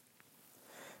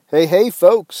Hey,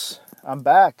 folks. I'm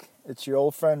back. It's your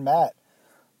old friend Matt.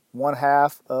 One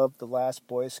half of the Last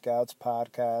Boy Scouts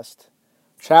podcast,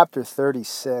 chapter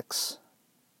 36,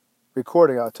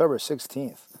 recording October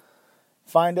 16th.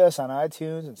 Find us on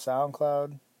iTunes and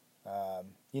SoundCloud.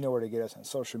 You know where to get us on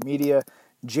social media.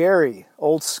 Jerry,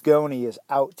 old Sconie, is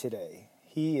out today.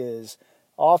 He is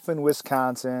off in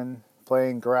Wisconsin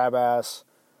playing grab ass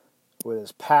with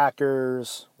his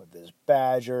Packers, with his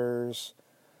Badgers.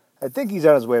 I think he's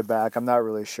on his way back. I'm not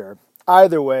really sure.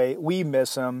 Either way, we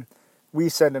miss him. We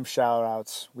send him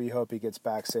shout-outs. We hope he gets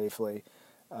back safely.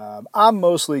 I'm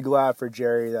mostly glad for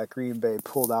Jerry that Green Bay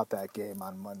pulled out that game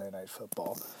on Monday Night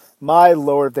Football. My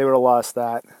Lord, if they would have lost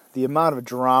that, the amount of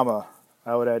drama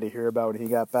I would have had to hear about when he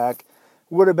got back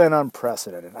would have been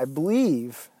unprecedented. I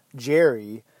believe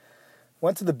Jerry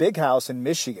went to the big house in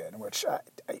Michigan, which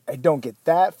I don't get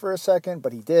that for a second,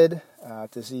 but he did,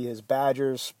 to see his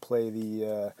Badgers play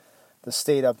the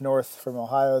state up north from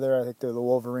Ohio there. I think they're the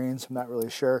Wolverines. I'm not really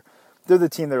sure. They're the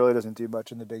team that really doesn't do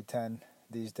much in the Big Ten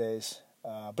these days.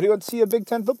 But he went to see a Big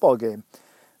Ten football game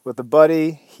with a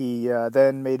buddy. He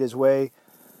then made his way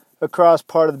across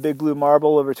part of the Big Blue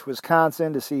Marble over to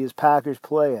Wisconsin to see his Packers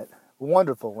play at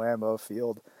wonderful Lambeau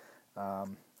Field.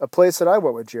 A place that I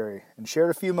went with Jerry and shared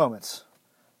a few moments.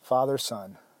 Father,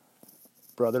 son,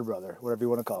 brother, whatever you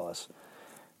want to call us.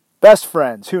 Best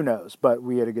friends, who knows, but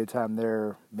we had a good time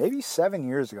there maybe 7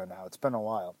 years ago now. It's been a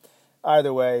while.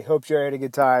 Either way, hope Jerry had a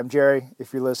good time. Jerry,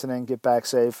 if you're listening, get back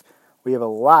safe. We have a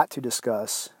lot to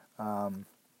discuss.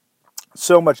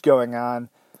 So much going on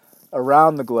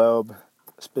around the globe,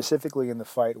 specifically in the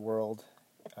fight world,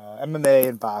 MMA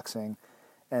and boxing,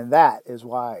 and that is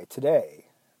why today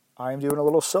I'm doing a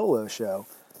little solo show.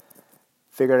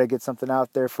 Figured I'd get something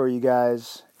out there for you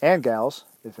guys and gals,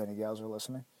 if any gals are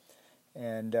listening.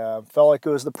 And felt like it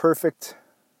was the perfect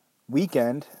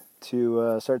weekend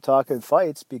to start talking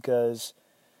fights because,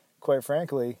 quite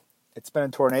frankly, it's been a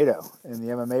tornado in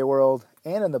the MMA world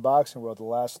and in the boxing world the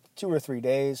last 2 or 3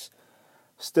 days.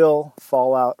 Still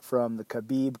fallout from the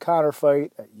Khabib-Conor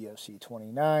fight at UFC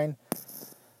 29.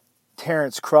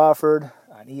 Terrence Crawford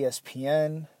on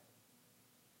ESPN.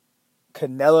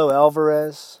 Canelo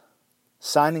Alvarez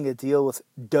signing a deal with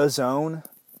DAZN.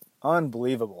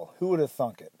 Unbelievable. Who would have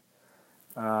thunk it?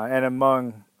 And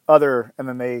among other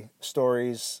MMA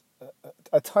stories,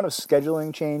 a ton of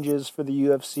scheduling changes for the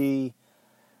UFC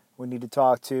we need to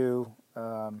talk to.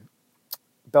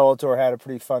 Bellator had a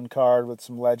pretty fun card with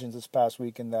some legends this past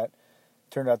weekend that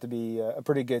turned out to be a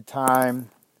pretty good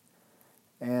time.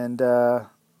 And, a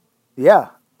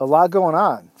lot going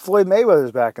on. Floyd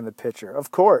Mayweather's back in the picture,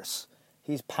 of course.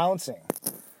 He's pouncing,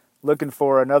 looking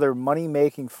for another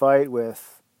money-making fight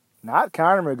with not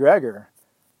Conor McGregor,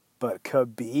 but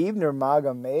Khabib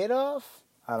Nurmagomedov?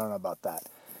 I don't know about that.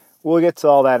 We'll get to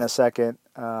all that in a second.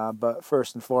 But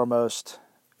first and foremost,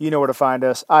 you know where to find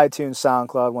us. iTunes,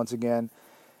 SoundCloud, once again.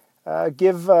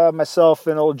 Give myself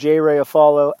and old J-Ray a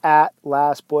follow at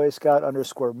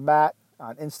LastBoyScout_Matt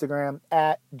on Instagram,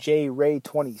 at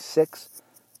JRay26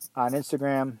 on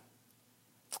Instagram.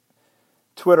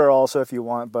 Twitter also if you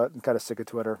want, but I'm kind of sick of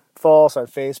Twitter. Follow us on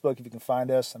Facebook if you can find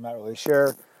us. I'm not really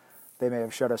sure. They may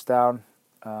have shut us down.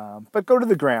 But go to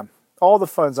the gram. All the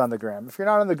fun's on the gram. If you're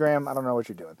not on the gram, I don't know what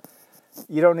you're doing.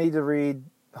 You don't need to read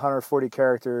 140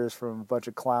 characters from a bunch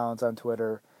of clowns on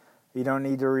Twitter. You don't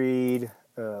need to read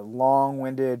a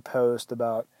long-winded post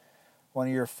about one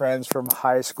of your friends from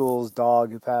high school's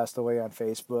dog who passed away on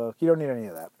Facebook. You don't need any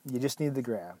of that. You just need the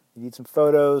gram. You need some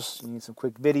photos. You need some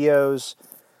quick videos.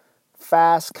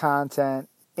 Fast content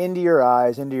into your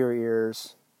eyes, into your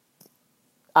ears,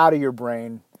 out of your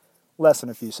brain. Less than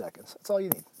a few seconds. That's all you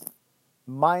need.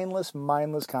 Mindless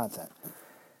content.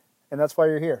 And that's why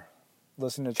you're here.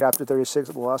 Listening to chapter 36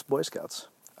 of the Lost Boy Scouts.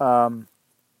 I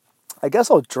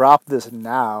guess I'll drop this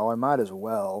now. I might as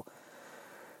well.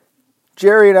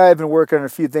 Jerry and I have been working on a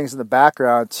few things in the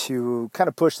background to kind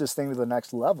of push this thing to the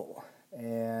next level.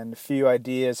 And a few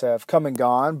ideas have come and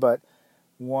gone, but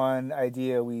one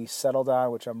idea we settled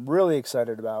on, which I'm really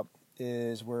excited about,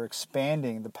 is we're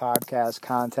expanding the podcast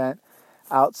content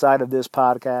outside of this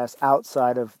podcast,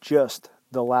 outside of just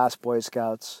the Last Boy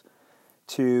Scouts,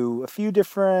 to a few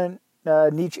different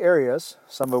niche areas,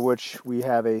 some of which we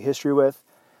have a history with.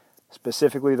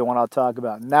 Specifically, the one I'll talk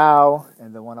about now,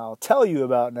 and the one I'll tell you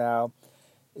about now,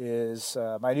 is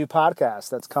my new podcast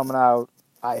that's coming out,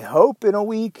 I hope, in a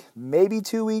week, maybe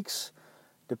 2 weeks,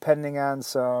 depending on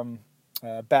some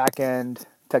back-end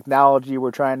technology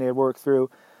we're trying to work through.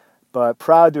 But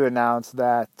proud to announce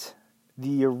that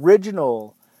the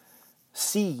original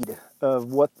seed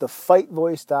of what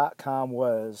thefightvoice.com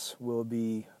was will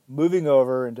be moving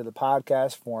over into the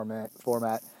podcast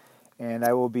format, and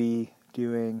I will be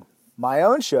doing my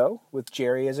own show with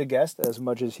Jerry as a guest as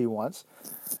much as he wants,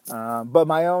 but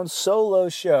my own solo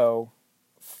show,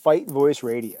 Fight Voice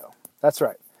Radio. That's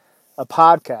right, a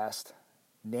podcast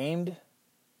named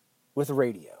with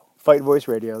radio. Fight Voice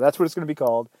Radio. That's what it's going to be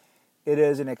called. It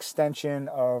is an extension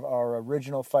of our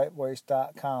original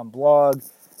FightVoice.com blog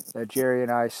that Jerry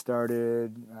and I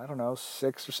started,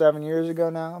 6 or 7 years ago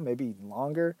now, maybe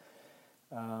longer.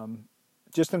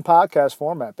 Just in podcast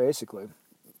format, basically.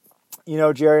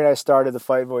 Jerry and I started the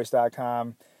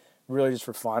FightVoice.com really just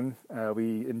for fun.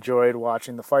 We enjoyed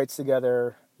watching the fights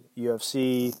together,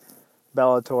 UFC,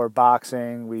 Bellator,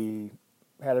 boxing. We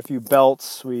had a few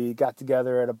belts. We got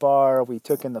together at a bar. We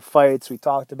took in the fights. We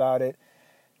talked about it.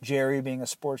 Jerry, being a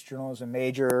sports journalism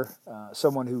major,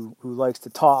 someone who likes to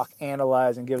talk,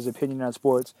 analyze, and give his opinion on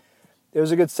sports, it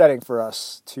was a good setting for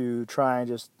us to try and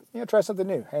just try something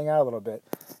new, hang out a little bit,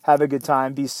 have a good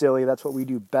time, be silly. That's what we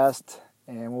do best.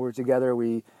 And when we're together,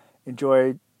 we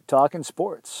enjoy talking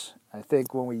sports. I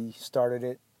think when we started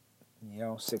it,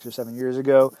 6 or 7 years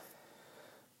ago,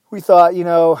 we thought,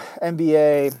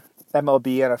 NBA,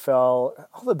 MLB, NFL,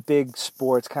 all the big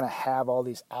sports kind of have all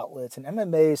these outlets, and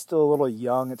MMA is still a little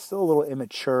young. It's still a little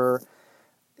immature.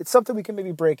 It's something we can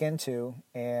maybe break into,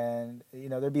 and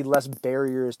there'd be less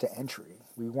barriers to entry.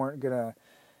 We weren't gonna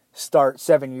start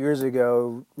 7 years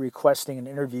ago requesting an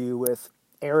interview with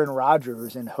Aaron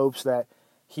Rodgers in hopes that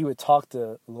he would talk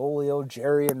to Lolio,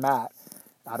 Jerry, and Matt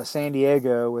out of San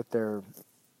Diego with their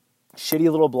shitty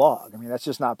little blog. I mean, that's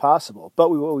just not possible. But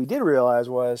what we did realize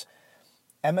was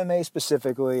MMA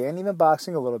specifically, and even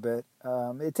boxing a little bit,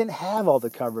 it didn't have all the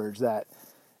coverage that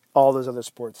all those other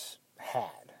sports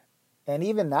had. And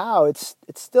even now, it's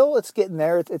getting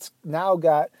there. It's now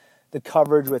got the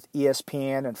coverage with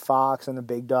ESPN and Fox and the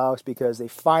big dogs because they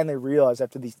finally realized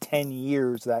after these 10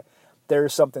 years that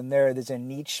there's something there. There's a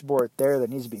niche sport there that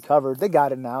needs to be covered. They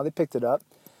got it now. They picked it up.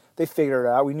 They figured it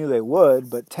out. We knew they would.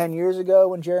 But 10 years ago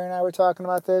when Jerry and I were talking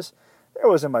about this, there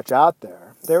wasn't much out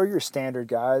there. There were your standard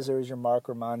guys. There was your Mark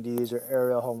Ramondes or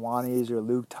Ariel Helwanis or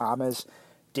Luke Thomas,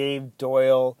 Dave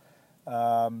Doyle.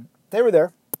 They were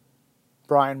there.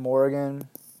 Brian Morgan.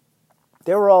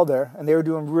 They were all there, and they were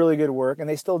doing really good work, and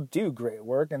they still do great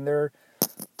work, and they're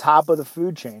top of the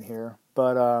food chain here.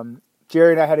 But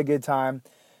Jerry and I had a good time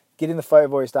getting the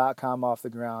FightVoice.com off the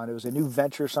ground. It was a new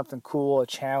venture, something cool, a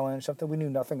challenge, something we knew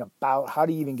nothing about. How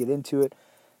do you even get into it?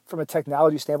 From a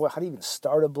technology standpoint, how do you even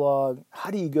start a blog?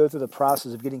 How do you go through the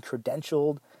process of getting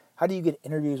credentialed? How do you get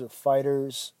interviews with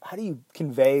fighters? How do you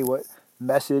convey what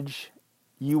message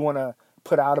you want to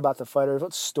put out about the fighters?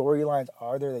 What storylines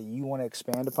are there that you want to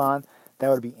expand upon that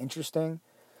would be interesting?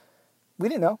 We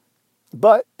didn't know,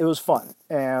 but it was fun.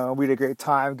 And we had a great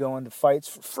time going to fights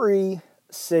for free,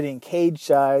 sitting cage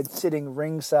side, sitting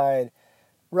ringside,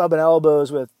 rubbing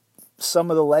elbows with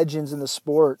some of the legends in the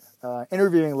sport,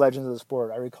 interviewing legends of the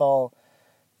sport. I recall,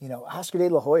 Oscar De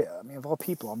La Hoya. I mean, of all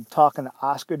people, I'm talking to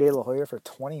Oscar De La Hoya for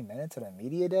 20 minutes at a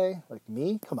media day? Like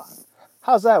me? Come on.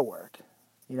 How's that work?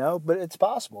 But it's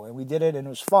possible, and we did it, and it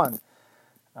was fun.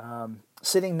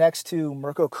 Sitting next to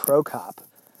Mirko Cro Cop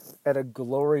at a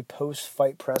Glory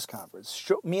post-fight press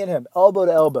conference. Me and him, elbow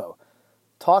to elbow,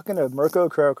 talking to Mirko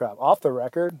Cro Cop. Off the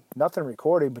record, nothing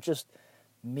recording, but just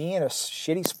me in a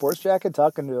shitty sports jacket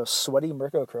talking to a sweaty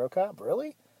Mirko Cro Cop?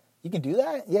 Really? You can do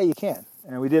that? Yeah, you can.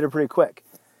 And we did it pretty quick.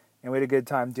 And we had a good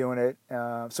time doing it.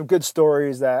 Some good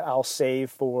stories that I'll save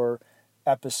for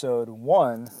episode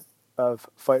 1 of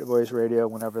Fight Voice Radio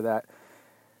whenever that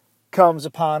comes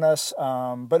upon us.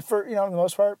 But for, the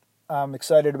most part, I'm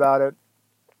excited about it.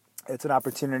 It's an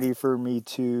opportunity for me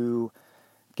to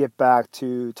get back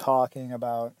to talking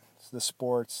about the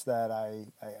sports that I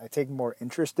take more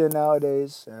interest in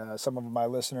nowadays. Some of my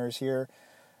listeners here,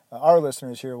 our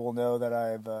listeners here, will know that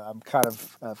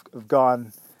I've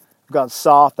gone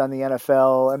soft on the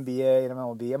NFL, NBA, and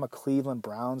MLB. I'm a Cleveland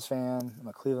Browns fan. I'm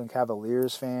a Cleveland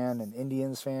Cavaliers fan, an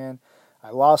Indians fan.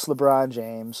 I lost LeBron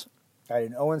James. I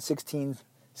had an 0-16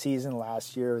 season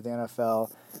last year with the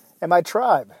NFL. And my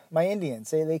tribe, my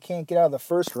Indians, they can't get out of the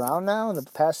first round now in the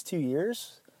past 2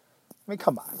 years. I mean,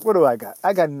 come on. What do I got?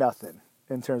 I got nothing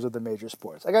in terms of the major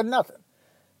sports. I got nothing.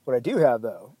 What I do have,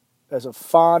 though, is a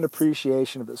fond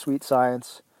appreciation of the sweet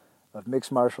science of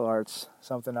mixed martial arts,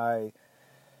 something I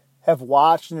have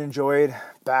watched and enjoyed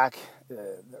back in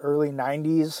the early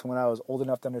 90s when I was old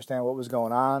enough to understand what was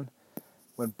going on,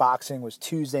 when boxing was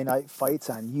Tuesday night fights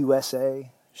on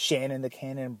USA, Shannon the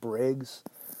Cannon Briggs.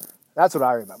 That's what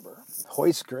I remember.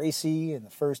 Hoist Gracie in the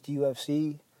first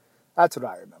UFC. That's what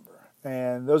I remember.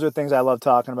 And those are things I love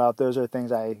talking about. Those are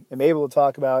things I am able to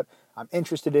talk about. I'm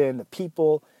interested in, the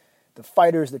people, the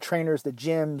fighters, the trainers, the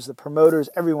gyms, the promoters,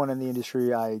 everyone in the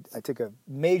industry I take a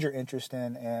major interest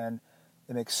in, and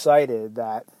am excited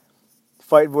that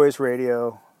Fight Voice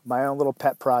Radio, my own little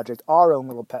pet project, our own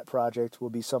little pet project, will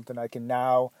be something I can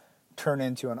now turn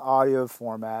into an audio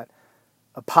format,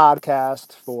 a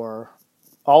podcast for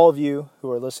all of you who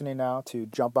are listening now to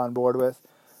jump on board with,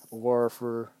 or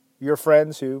for your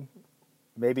friends who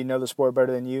maybe know the sport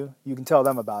better than you, you can tell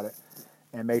them about it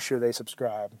and make sure they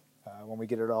subscribe when we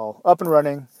get it all up and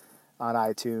running on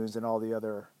iTunes and all the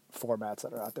other formats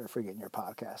that are out there for getting your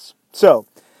podcasts. So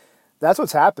that's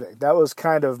what's happening. That was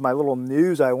kind of my little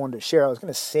news I wanted to share. I was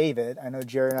going to save it. I know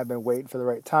Jerry and I have been waiting for the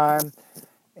right time,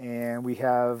 and we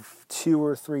have 2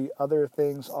 or 3 other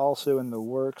things also in the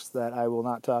works that I will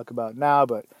not talk about now,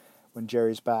 but when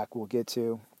Jerry's back, we'll get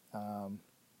to.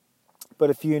 But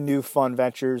a few new fun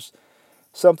ventures,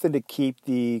 something to keep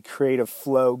the creative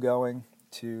flow going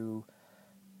to,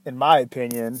 in my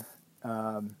opinion,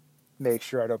 make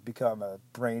sure I don't become a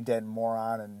brain-dead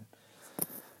moron and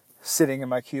sitting in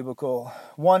my cubicle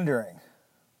wondering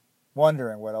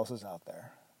what else is out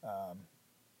there.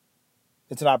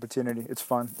 It's an opportunity. It's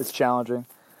fun. It's challenging.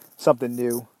 Something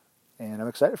new, and I'm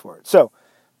excited for it. So,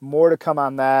 more to come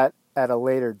on that at a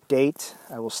later date.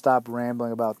 I will stop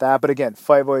rambling about that. But again,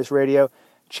 Fight Voice Radio,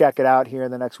 check it out here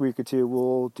in the next week or two.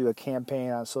 We'll do a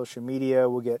campaign on social media.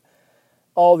 We'll get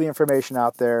all the information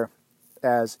out there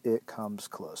as it comes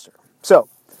closer. So,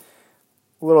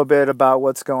 a little bit about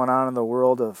what's going on in the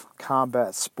world of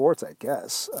combat sports, I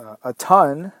guess. A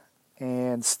ton,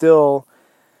 and still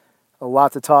a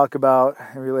lot to talk about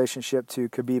in relationship to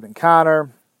Khabib and Conor.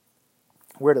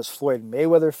 Where does Floyd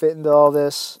Mayweather fit into all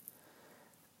this?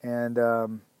 And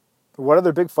what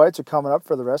other big fights are coming up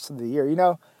for the rest of the year? You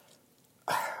know,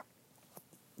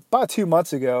 about 2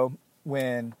 months ago,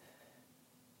 when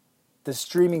the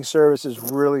streaming services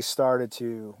really started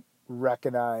to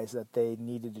recognize that they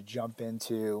needed to jump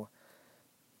into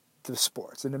the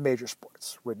sports, into major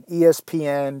sports, when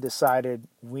ESPN decided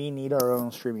we need our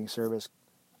own streaming service,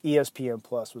 ESPN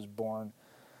Plus was born.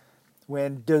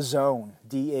 When DAZN,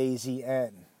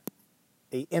 DAZN,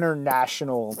 an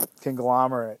international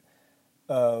conglomerate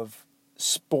of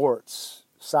sports,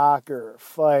 soccer,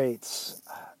 fights,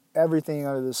 everything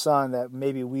under the sun that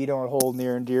maybe we don't hold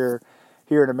near and dear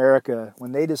here in America,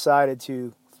 when they decided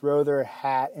to throw their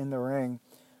hat in the ring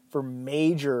for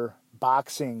major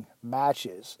boxing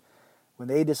matches, when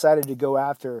they decided to go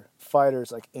after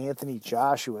fighters like Anthony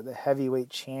Joshua, the heavyweight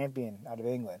champion out of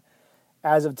England.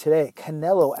 As of today,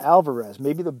 Canelo Alvarez,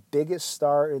 maybe the biggest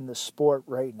star in the sport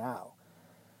right now.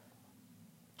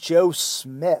 Joe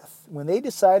Smith, when they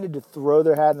decided to throw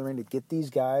their hat in the ring to get these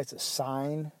guys to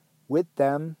sign with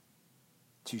them,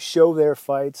 to show their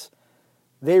fights,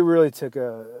 they really took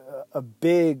a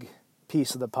big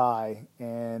piece of the pie.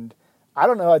 And I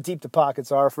don't know how deep the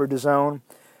pockets are for DAZN,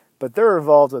 but they're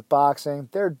involved with boxing.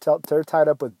 They're tied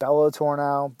up with Bellator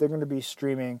now. They're going to be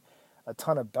streaming a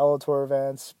ton of Bellator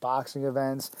events, boxing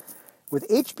events, with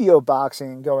HBO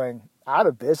Boxing going out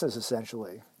of business,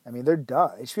 essentially. I mean, they're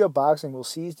done. HBO Boxing will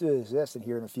cease to exist in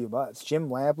a few months. Jim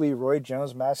Lampley, Roy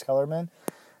Jones, Max Kellerman,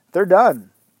 they're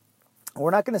done.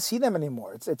 We're not going to see them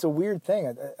anymore. It's a weird thing.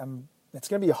 It's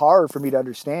going to be hard for me to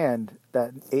understand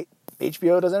that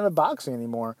HBO doesn't have boxing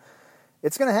anymore.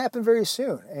 It's going to happen very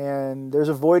soon, and there's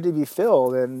a void to be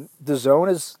filled, and DAZN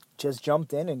has just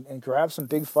jumped in and grabbed some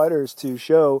big fighters to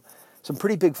show some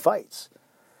pretty big fights.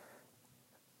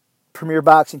 Premier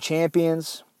Boxing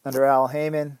Champions under Al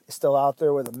Heyman is still out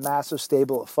there with a massive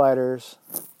stable of fighters.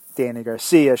 Danny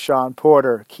Garcia, Sean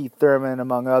Porter, Keith Thurman,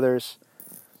 among others.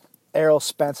 Errol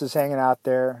Spence is hanging out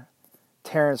there.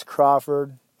 Terrence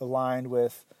Crawford, aligned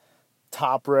with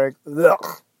top-ranked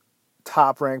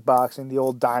boxing, the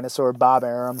old dinosaur Bob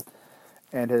Arum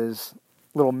and his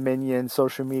little minion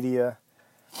social media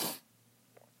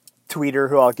tweeter,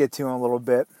 who I'll get to in a little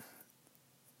bit.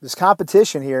 There's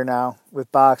competition here now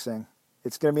with boxing.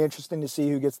 It's going to be interesting to see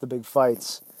who gets the big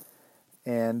fights.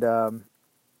 And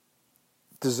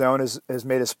DAZN has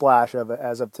made a splash of it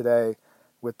as of today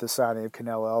with the signing of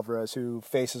Canelo Alvarez, who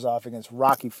faces off against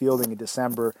Rocky Fielding in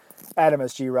December at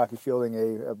MSG. Rocky Fielding,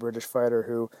 a British fighter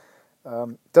who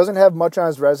doesn't have much on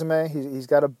his resume. He's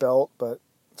got a belt, but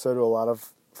so do a lot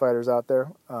of fighters out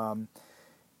there. And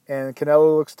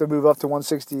Canelo looks to move up to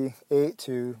 168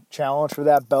 to challenge for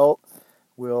that belt.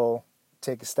 Will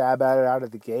take a stab at it out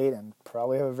of the gate and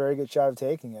probably have a very good shot of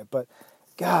taking it. But,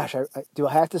 gosh, do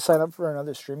I have to sign up for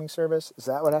another streaming service? Is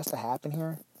that what has to happen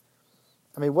here?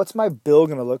 I mean, what's my bill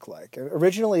going to look like?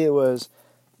 Originally, it was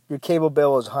your cable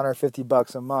bill was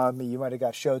 $150 a month. I mean, you might have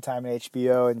got Showtime and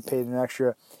HBO and paid an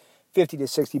extra $50 to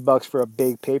 $60 for a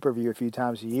big pay-per-view a few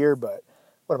times a year, but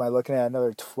what am I looking at?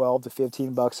 Another $12 to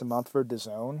 $15 a month for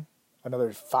DAZN,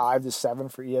 another $5 to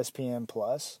 $7 for ESPN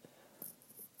Plus.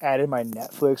 Added my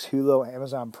Netflix, Hulu,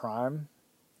 Amazon Prime,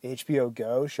 HBO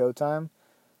Go, Showtime.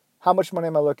 How much money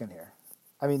am I looking here?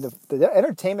 I mean, the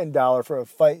entertainment dollar for a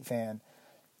fight fan,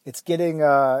 it's getting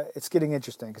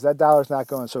interesting because that dollar's not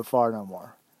going so far no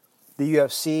more. The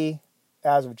UFC,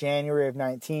 as of January of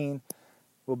 19,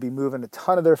 will be moving a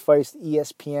ton of their fights to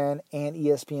ESPN and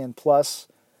ESPN Plus.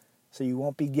 So you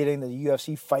won't be getting the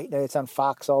UFC fight nights on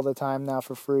Fox all the time now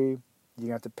for free. You're going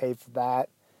to have to pay for that.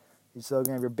 You're still going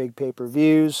to have your big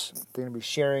pay-per-views. They're going to be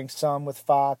sharing some with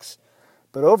Fox.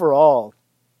 But overall,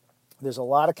 there's a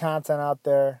lot of content out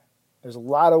there. There's a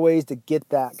lot of ways to get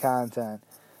that content.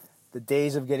 The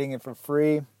days of getting it for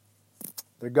free,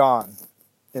 they're gone.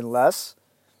 Unless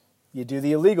you do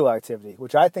the illegal activity,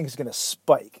 which I think is going to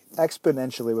spike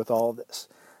exponentially with all of this.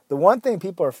 The one thing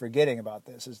people are forgetting about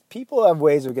this is people have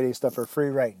ways of getting stuff for free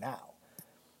right now.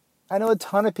 I know a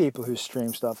ton of people who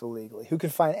stream stuff illegally, who can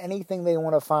find anything they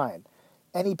want to find,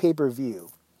 any pay-per-view,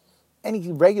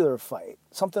 any regular fight,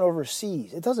 something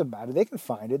overseas. It doesn't matter. They can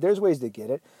find it. There's ways to get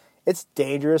it. It's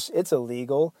dangerous. It's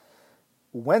illegal.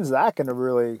 When's that going to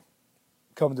really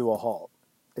come to a halt?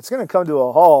 It's going to come to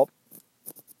a halt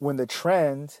when the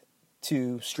trend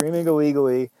to streaming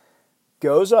illegally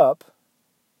goes up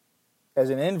as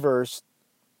an inverse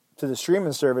to the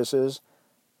streaming services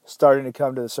starting to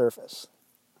come to the surface.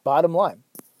 Bottom line.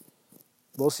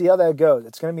 We'll see how that goes.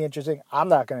 It's going to be interesting. I'm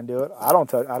not going to do it. I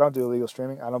don't do illegal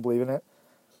streaming. I don't believe in it.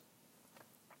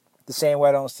 The same way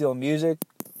I don't steal music,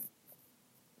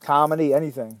 comedy,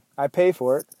 anything. I pay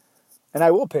for it, and I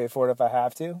will pay for it if I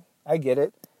have to. I get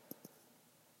it.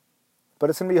 But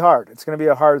it's going to be hard. It's going to be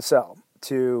a hard sell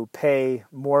to pay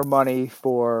more money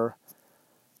for,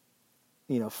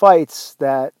 fights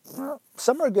that,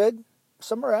 some are good,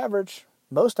 some are average,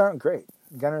 most aren't great.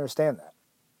 You got to understand that.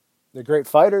 They're great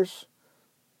fighters,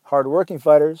 hard-working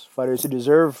fighters who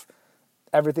deserve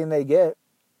everything they get.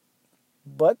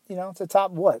 But, it's the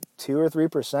top, 2 or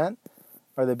 3%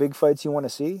 are the big fights you want to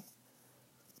see?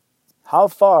 How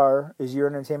far is your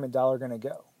entertainment dollar going to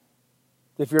go?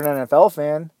 If you're an NFL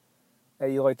fan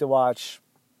and you like to watch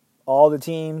all the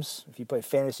teams, if you play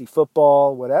fantasy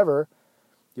football, whatever,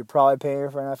 you're probably paying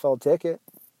for an NFL ticket.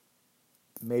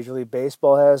 Major League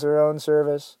Baseball has their own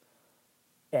service.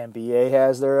 NBA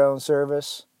has their own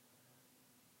service.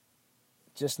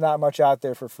 Just not much out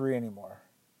there for free anymore.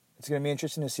 It's going to be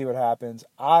interesting to see what happens.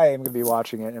 I am going to be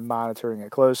watching it and monitoring it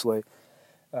closely,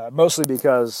 mostly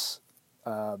because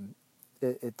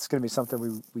it's going to be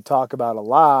something we talk about a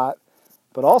lot,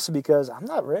 but also because I'm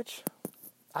not rich.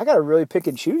 I got to really pick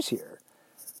and choose here.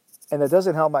 And that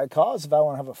doesn't help my cause if I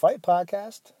want to have a fight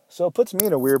podcast. So it puts me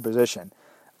in a weird position.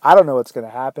 I don't know what's going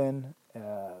to happen.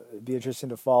 It'd be interesting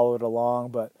to follow it along.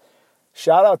 But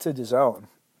shout out to DAZN.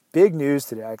 Big news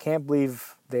today. I can't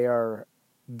believe they are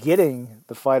getting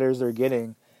the fighters they're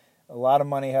getting. A lot of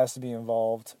money has to be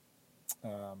involved.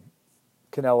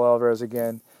 Canelo Alvarez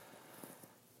again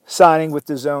signing with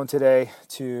DAZN today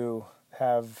to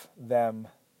have them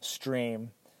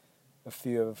stream a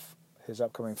few of his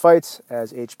upcoming fights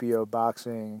as HBO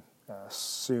boxing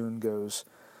soon goes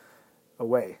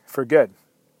away for good.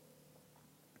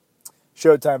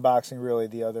 Showtime Boxing really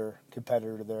the other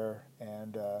competitor there,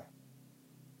 and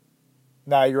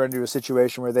now you're into a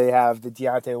situation where they have the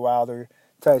Deontay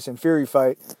Wilder-Tyson Fury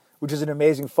fight, which is an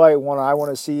amazing fight, one I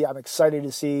want to see. I'm excited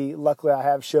to see. Luckily, I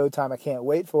have Showtime. I can't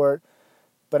wait for it.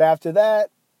 But after that,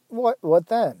 what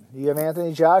then? You have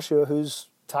Anthony Joshua, who's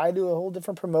tied to a whole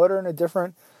different promoter and a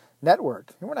different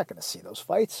network. And we're not going to see those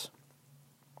fights.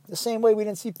 The same way we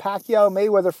didn't see Pacquiao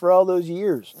Mayweather for all those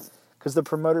years because the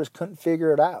promoters couldn't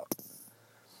figure it out.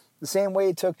 The same way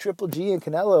it took Triple G and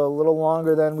Canelo a little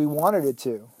longer than we wanted it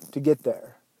to get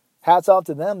there. Hats off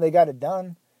to them. They got it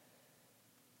done.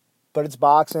 But it's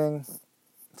boxing.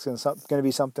 It's going to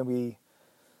be something we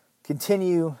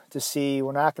continue to see.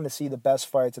 We're not going to see the best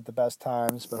fights at the best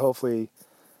times, but hopefully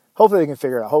they can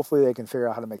figure it out. Hopefully they can figure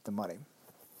out how to make the money.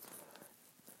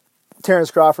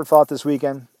 Terrence Crawford fought this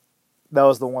weekend. That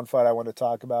was the one fight I wanted to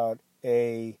talk about.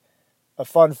 A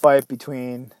fun fight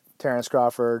between Terrence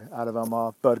Crawford out of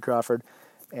Omaha, Bud Crawford,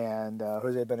 and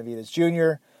Jose Benavidez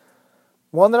Jr.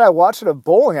 One that I watched at a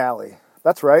bowling alley.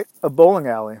 That's right, a bowling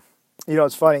alley.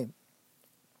 It's funny.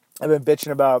 I've been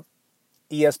bitching about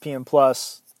ESPN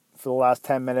Plus for the last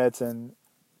 10 minutes and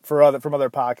from other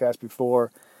podcasts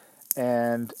before,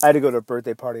 and I had to go to a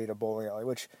birthday party at a bowling alley,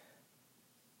 which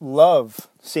love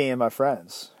seeing my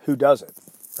friends. Who doesn't,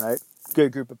 right?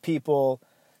 Good group of people.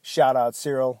 Shout out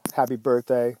Cyril. Happy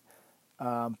birthday.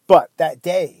 But that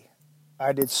day,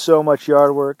 I did so much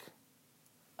yard work.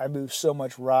 I moved so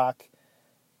much rock.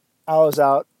 I was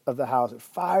out of the house at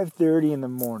 5:30 in the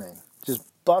morning, just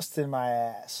busting my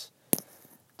ass,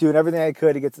 doing everything I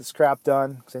could to get this crap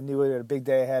done because I knew we had a big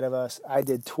day ahead of us. I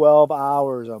did 12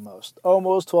 hours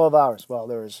almost 12 hours. Well,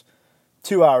 there was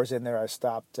 2 hours in there. I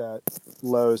stopped at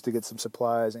Lowe's to get some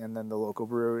supplies and then the local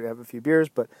brewery to have a few beers,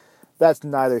 but that's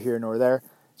neither here nor there.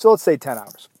 So let's say 10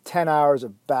 hours. 10 hours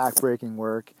of back-breaking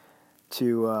work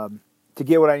to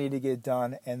get what I need to get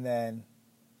done, and then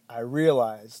I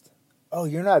realized, oh,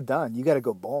 you're not done. You got to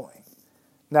go bowling.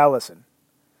 Now listen,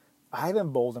 I haven't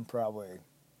bowled in probably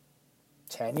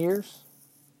 10 years.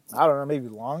 I don't know, maybe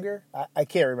longer. I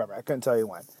can't remember. I couldn't tell you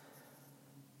when.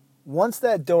 Once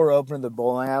that door opened in the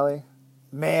bowling alley,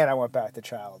 man, I went back to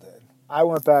childhood. I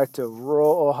went back to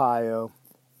rural Ohio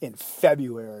in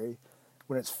February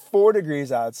when it's 4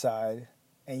 degrees outside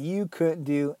and you couldn't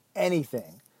do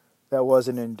anything that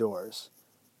wasn't indoors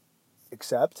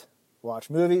except watch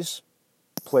movies,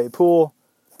 play pool,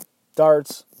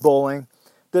 darts, bowling.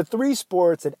 The 3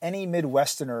 sports that any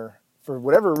Midwesterner, for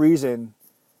whatever reason,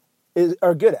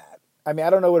 are good at. I mean, I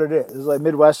don't know what it is. It's like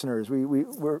Midwesterners.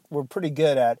 We're pretty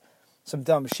good at some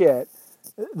dumb shit.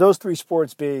 Those 3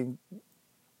 sports being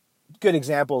good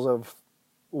examples of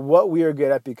what we are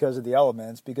good at because of the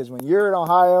elements. Because when you're in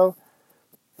Ohio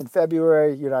in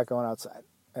February, you're not going outside.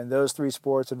 And those 3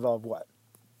 sports involve what?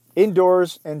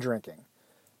 Indoors and drinking.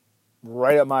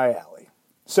 Right up my alley.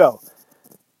 So,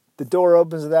 the door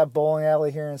opens to that bowling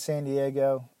alley here in San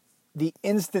Diego. The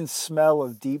instant smell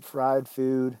of deep fried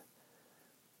food,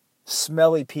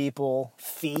 smelly people,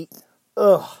 feet,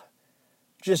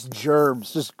 just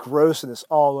germs, just grossness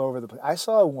all over the place. I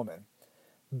saw a woman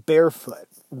barefoot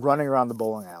running around the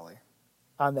bowling alley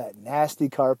on that nasty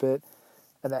carpet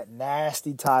and that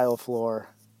nasty tile floor.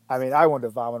 I mean, I wanted to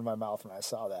vomit in my mouth when I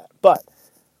saw that. But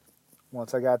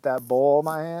once I got that bowl in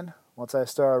my hand, once I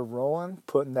started rolling,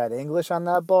 putting that English on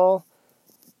that ball,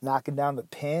 knocking down the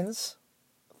pins,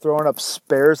 throwing up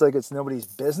spares like it's nobody's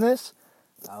business,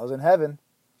 I was in heaven.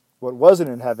 What wasn't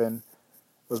in heaven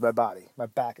was my body. My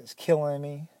back is killing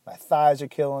me. My thighs are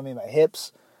killing me. My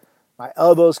hips, my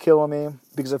elbows killing me.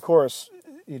 Because, of course,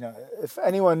 if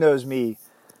anyone knows me,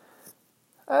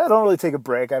 I don't really take a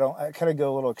break. I kind of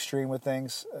go a little extreme with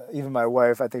things. Even my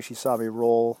wife, I think she saw me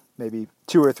roll maybe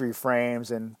 2 or 3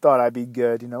 frames and thought I'd be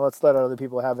good. Let's let other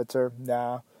people have it, sir.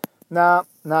 Nah,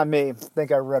 not me. I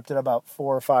think I repped it about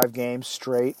 4 or 5 games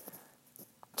straight.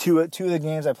 Two of the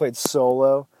games I played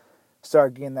solo.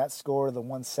 Started getting that score to the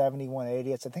 170,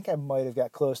 180. I think I might have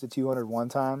got close to 200 one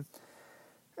time.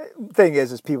 Thing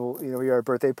is people, we are at a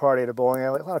birthday party at a bowling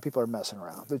alley. A lot of people are messing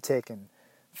around. They're taking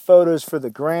photos for the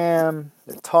gram.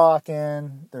 They're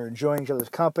talking. They're enjoying each other's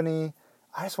company.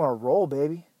 I just want to roll,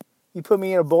 baby. You put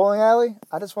me in a bowling alley,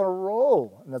 I just want to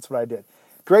roll. And that's what I did.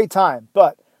 Great time.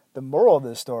 But the moral of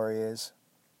this story is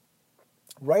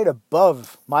right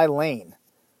above my lane,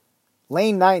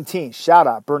 lane 19, shout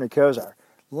out Bernie Kosar.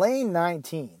 Lane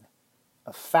 19,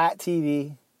 a fat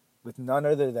TV with none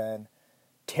other than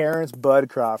Terrence Bud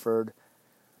Crawford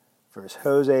versus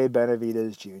Jose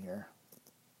Benavidez Jr.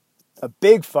 A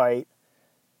big fight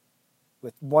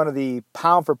with one of the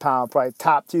pound for pound, probably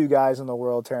top 2 guys in the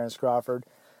world, Terrence Crawford,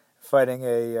 fighting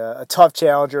a tough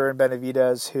challenger in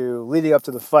Benavidez who, leading up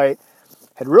to the fight,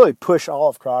 had really pushed all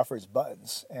of Crawford's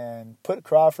buttons and put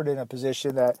Crawford in a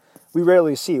position that we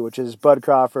rarely see, which is Bud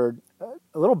Crawford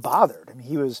a little bothered. I mean,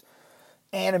 he was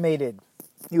animated.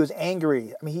 He was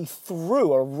angry. I mean, he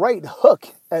threw a right hook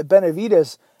at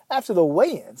Benavidez after the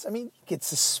weigh-ins. I mean, you could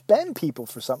suspend people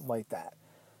for something like that.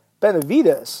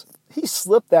 Benavidez, he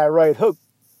slipped that right hook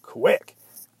quick.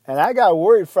 And I got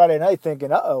worried Friday night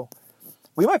thinking,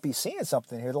 we might be seeing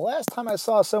something here. The last time I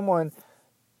saw someone,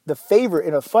 the favorite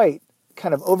in a fight,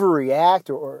 kind of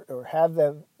overreact or have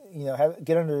them,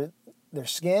 get under their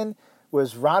skin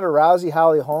was Ronda Rousey,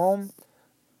 Holly Holm,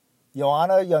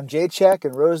 Joanna Jędrzejczyk,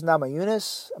 and Rose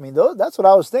Namajunas. I mean, that's what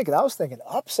I was thinking. I was thinking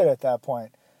upset at that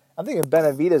point. I'm thinking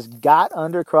Benavidez got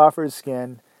under Crawford's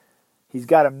skin. He's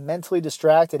got him mentally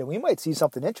distracted, and we might see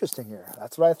something interesting here.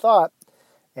 That's what I thought.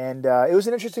 And it was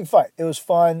an interesting fight. It was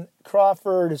fun.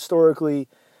 Crawford, historically,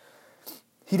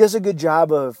 he does a good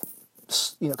job of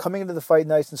coming into the fight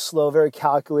nice and slow, very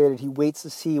calculated. He waits to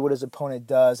see what his opponent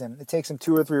does, and it takes him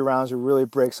 2 or 3 rounds to really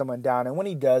break someone down. And when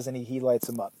he does, then he lights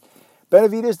him up.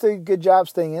 Benavidez did a good job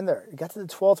staying in there. He got to the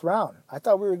 12th round. I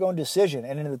thought we were going decision.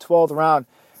 And in the 12th round,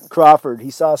 Crawford,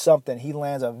 he saw something. He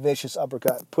lands a vicious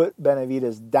uppercut, put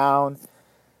Benavidez down,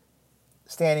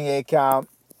 standing 8 count.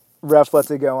 Ref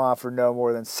lets it go on for no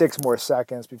more than 6 more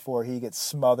seconds before he gets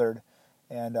smothered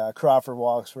And Crawford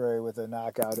walks away with a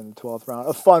knockout in the 12th round.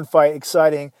 A fun fight,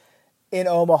 exciting. In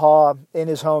Omaha, in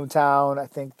his hometown. I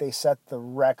think they set the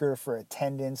record for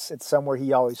attendance. It's somewhere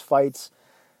he always fights.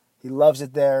 He loves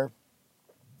it there.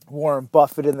 Warren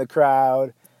Buffett in the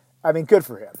crowd. I mean, good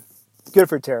for him. Good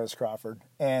for Terrence Crawford.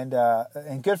 And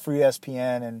good for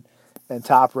ESPN and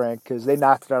Top Rank, because they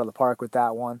knocked it out of the park with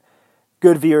that one.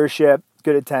 Good viewership,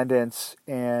 good attendance,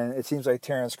 and it seems like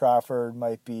Terrence Crawford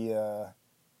might be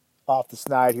off the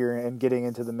snide here and getting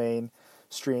into the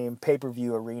mainstream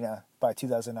pay-per-view arena by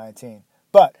 2019.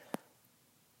 But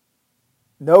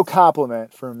no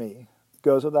compliment from me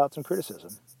goes without some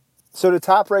criticism. So to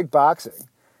Top Rank Boxing,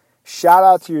 shout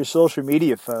out to your social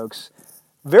media folks.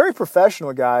 Very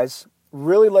professional, guys.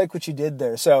 Really like what you did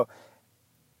there. So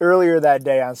earlier that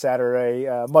day on Saturday,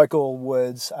 Michael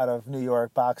Woods out of New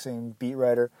York, boxing beat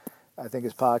writer, I think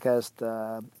his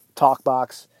podcast, Talk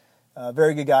Box,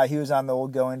 very good guy. He was on the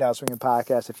old Going Down Swinging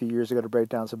podcast a few years ago to break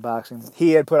down some boxing.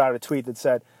 He had put out a tweet that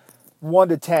said, 1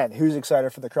 to 10, who's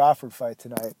excited for the Crawford fight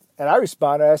tonight? And I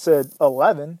responded, I said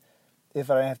 11, if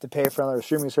I didn't have to pay for another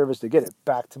streaming service to get it.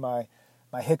 Back to my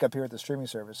hiccup here at the streaming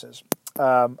services.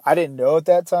 I didn't know at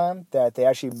that time that they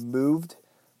actually moved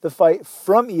the fight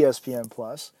from ESPN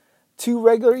Plus to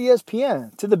regular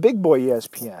ESPN, to the big boy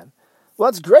ESPN. Well,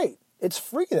 that's great. It's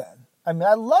free then. I mean,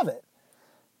 I love it.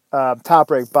 Top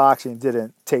Rank Boxing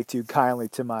didn't take too kindly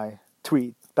to my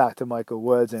tweet back to Michael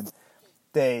Woods, and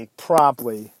they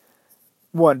promptly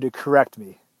wanted to correct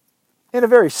me in a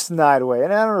very snide way,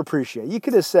 and I don't appreciate it. You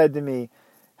could have said to me,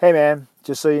 hey man,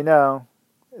 just so you know,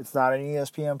 it's not on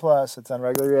ESPN Plus, it's on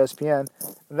regular ESPN,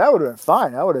 and that would have been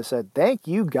fine. I would have said, thank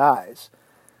you guys.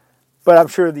 But I'm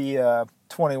sure the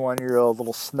 21-year-old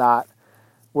little snot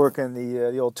working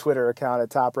the old Twitter account at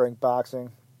Top Rank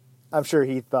Boxing, I'm sure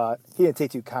he thought, he didn't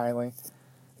take too kindly.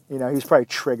 You know, he was probably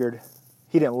triggered.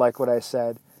 He didn't like what I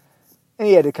said. And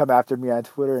he had to come after me on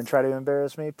Twitter and try to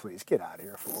embarrass me. Please, get out of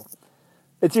here, fool.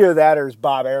 It's either that or it's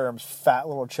Bob Arum's fat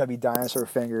little chubby dinosaur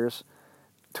fingers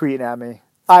tweeting at me.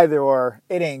 Either or,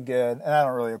 it ain't good, and I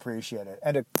don't really appreciate it.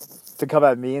 And to come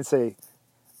at me and say,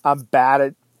 I'm bad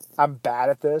at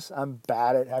this. I'm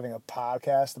bad at having a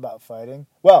podcast about fighting.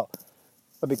 Well,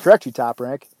 let me correct you, Top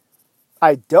Rank.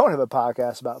 I don't have a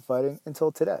podcast about fighting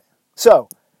until today. So,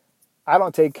 I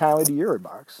don't take kindly to your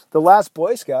remarks. The Last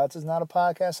Boy Scouts is not a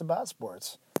podcast about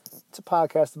sports. It's a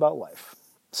podcast about life.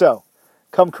 So,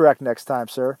 come correct next time,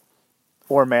 sir.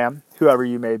 Or ma'am, whoever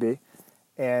you may be.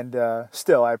 And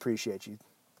still, I appreciate you.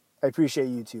 I appreciate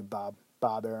you too, Bob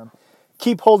Arum.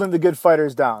 Keep holding the good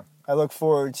fighters down. I look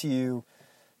forward to you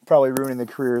probably ruining the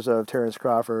careers of Terrence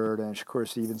Crawford and Shakur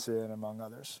Stevenson, among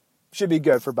others. Should be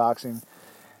good for boxing.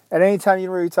 And anytime you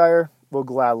retire, we'll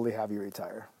gladly have you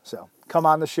retire. So come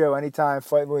on the show anytime.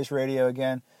 Fight Voice Radio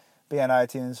again. Be on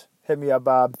iTunes. Hit me up,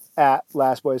 Bob, at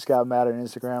Last Boy Scout Matt on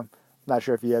Instagram. Not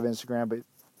sure if you have Instagram, but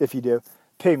if you do,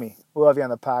 ping me. We'll have you on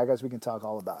the podcast. We can talk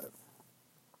all about it.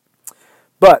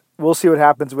 But we'll see what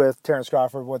happens with Terrence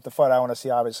Crawford. What the fight I want to see,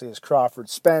 obviously, is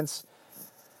Crawford-Spence.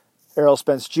 Errol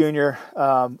Spence Jr.,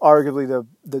 arguably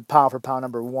the pound-for-pound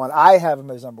number one. I have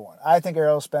him as number one. I think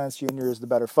Errol Spence Jr. is the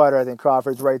better fighter. I think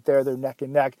Crawford's right there. They're neck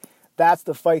and neck. That's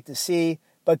the fight to see.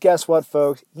 But guess what,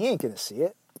 folks? You ain't going to see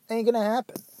it. It ain't going to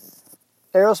happen.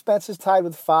 Errol Spence is tied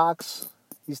with Fox.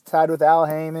 He's tied with Al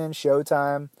Heyman,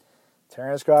 Showtime.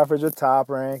 Terrence Crawford's with Top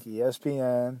Rank,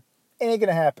 ESPN. It ain't going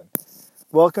to happen.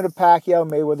 Welcome to Pacquiao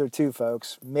Mayweather 2,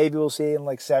 folks. Maybe we'll see it in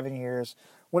like 7 years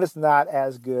when it's not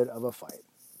as good of a fight.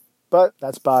 But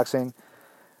that's boxing.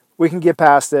 We can get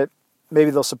past it.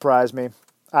 Maybe they'll surprise me.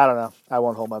 I don't know. I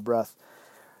won't hold my breath.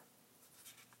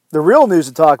 The real news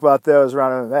to talk about, though, is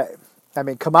around MMA. I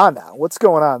mean, come on now. What's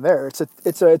going on there?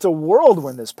 It's a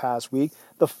whirlwind this past week.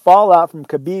 The fallout from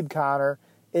Khabib Conor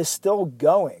is still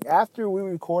going. After we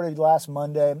recorded last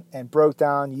Monday and broke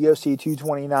down UFC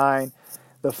 229,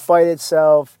 the fight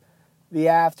itself, the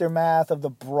aftermath of the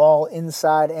brawl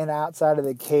inside and outside of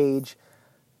the cage,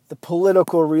 the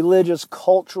political, religious,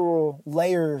 cultural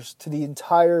layers to the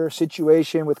entire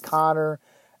situation with Conor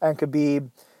and Khabib,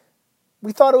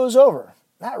 we thought it was over.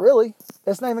 Not really.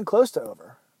 It's not even close to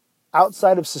over.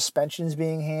 Outside of suspensions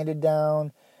being handed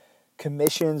down,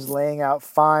 commissions laying out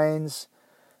fines,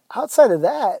 outside of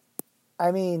that,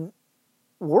 I mean,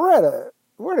 we're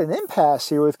at an impasse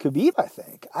here with Khabib, I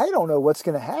think. I don't know what's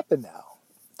going to happen now.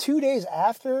 2 days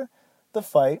after the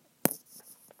fight,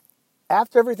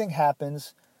 after everything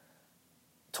happens,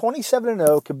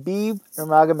 27-0, Khabib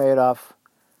Nurmagomedov,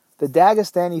 the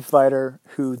Dagestani fighter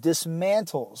who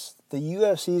dismantles the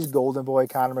UFC's golden boy,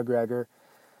 Conor McGregor.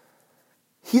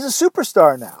 He's a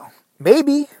superstar now.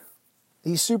 Maybe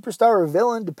he's superstar or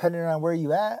villain, depending on where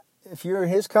you at. if you're in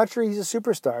his country, he's a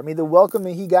superstar. I mean, the welcome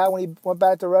he got when he went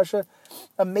back to Russia,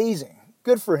 amazing.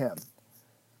 Good for him.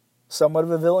 Somewhat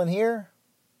of a villain here.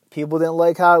 People didn't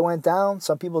like how it went down.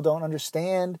 Some people don't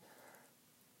understand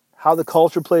how the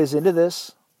culture plays into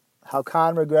this. How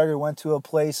Conor McGregor went to a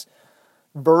place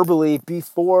verbally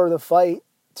before the fight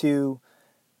to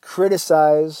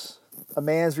criticize a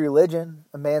man's religion,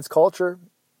 a man's culture,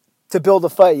 to build a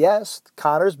fight. Yes,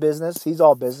 Conor's business. He's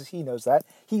all business. He knows that.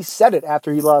 He said it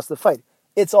after he lost the fight.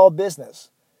 It's all business.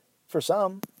 For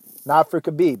some, not for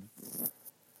Khabib.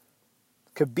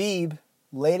 Khabib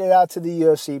laid it out to the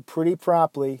UFC pretty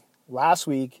promptly last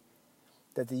week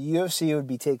that the UFC would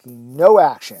be taking no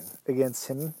action against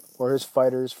him or his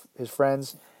fighters, his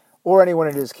friends, or anyone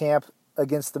in his camp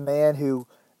against the man who,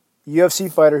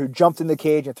 UFC fighter who jumped in the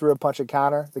cage and threw a punch at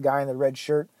Conor, the guy in the red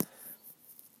shirt.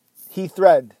 He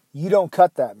threatened, you don't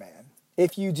cut that man.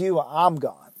 If you do, I'm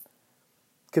gone.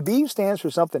 Khabib stands for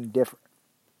something different.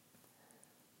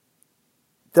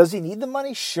 Does he need the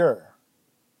money? Sure.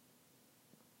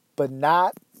 But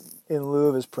not in lieu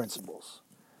of his principles.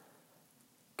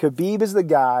 Khabib is the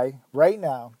guy right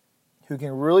now who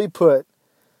can really put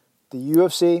the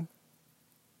UFC,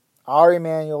 Ari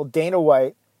Emanuel, Dana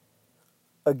White,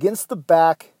 against the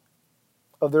back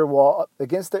of their wall,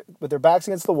 with their backs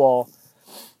against the wall,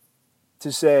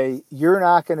 to say, you're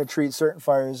not going to treat certain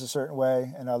fighters a certain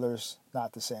way and others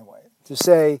not the same way. To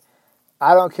say,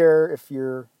 I don't care if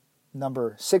you're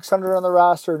number 600 on the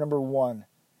roster or number 1.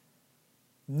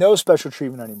 No special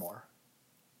treatment anymore.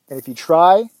 And if you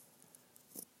try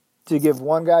to give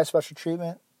one guy special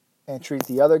treatment and treat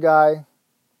the other guy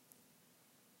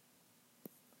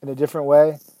in a different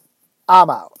way,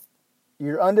 I'm out.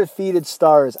 Your undefeated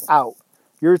star is out.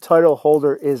 Your title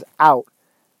holder is out.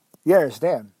 You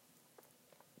understand?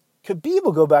 Khabib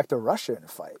will go back to Russia and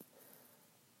fight.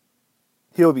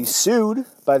 He'll be sued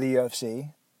by the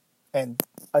UFC, and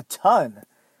a ton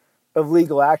of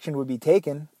legal action would be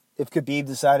taken if Khabib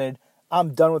decided,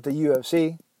 I'm done with the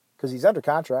UFC, because he's under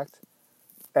contract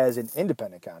as an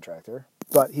independent contractor,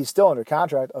 but he's still under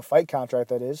contract, a fight contract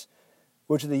that is,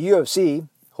 which the UFC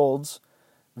holds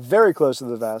very close to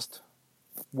the vest,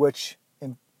 which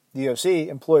the UFC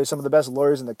employs some of the best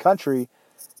lawyers in the country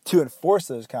to enforce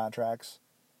those contracts.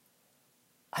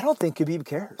 I don't think Khabib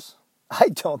cares. I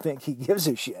don't think he gives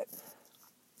a shit.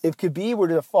 If Khabib were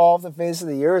to fall off the face of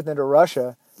the earth into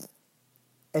Russia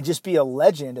and just be a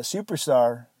legend, a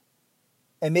superstar,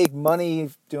 and make money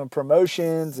doing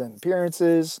promotions and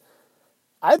appearances,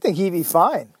 I think he'd be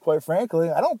fine, quite frankly.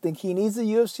 I don't think he needs the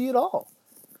UFC at all.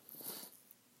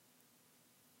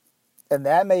 And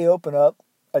that may open up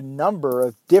a number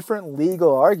of different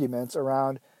legal arguments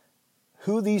around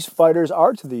who these fighters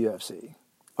are to the UFC.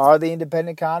 Are they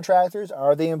independent contractors?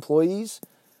 Are they employees?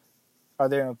 Are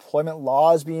there employment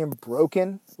laws being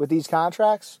broken with these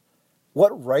contracts?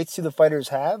 What rights do the fighters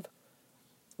have?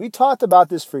 We talked about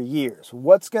this for years.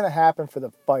 What's going to happen for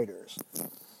the fighters?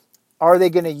 Are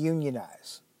they going to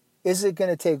unionize? Is it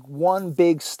going to take one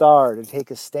big star to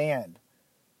take a stand?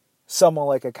 Someone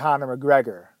like a Conor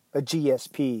McGregor, a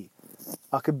GSP,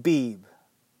 a Khabib,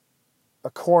 a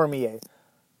Cormier.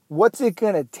 What's it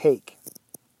going to take?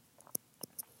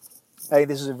 I think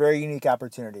this is a very unique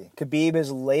opportunity. Khabib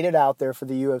has laid it out there for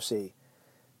the UFC.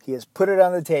 He has put it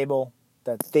on the table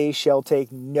that they shall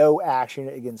take no action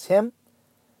against him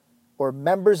or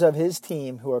members of his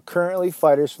team who are currently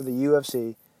fighters for the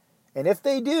UFC. And if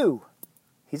they do,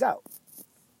 he's out.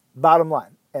 Bottom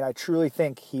line. And I truly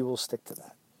think he will stick to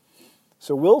that.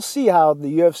 So we'll see how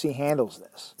the UFC handles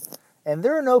this. And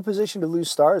they're in no position to lose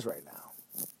stars right now.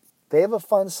 They have a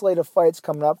fun slate of fights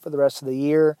coming up for the rest of the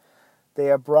year. They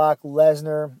have Brock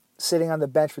Lesnar sitting on the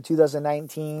bench for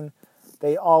 2019.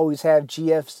 They always have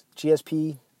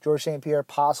GSP, George St. Pierre,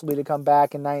 possibly to come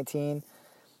back in 19.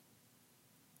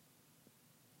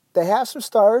 They have some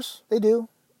stars. They do.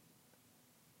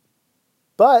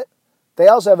 But they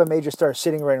also have a major star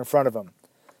sitting right in front of them.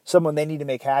 Someone they need to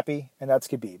make happy, and that's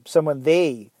Khabib. Someone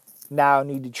they now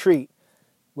need to treat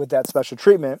with that special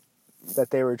treatment that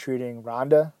they were treating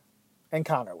Ronda and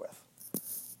Conor with.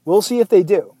 We'll see if they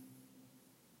do.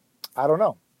 I don't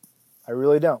know. I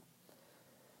really don't.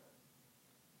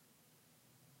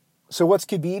 So what's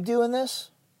Khabib doing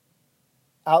this?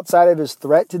 Outside of his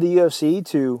threat to the UFC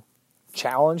to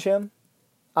challenge him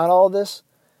on all of this,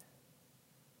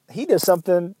 he does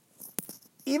something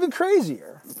even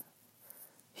crazier.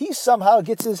 He somehow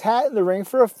gets his hat in the ring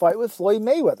for a fight with Floyd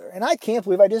Mayweather. And I can't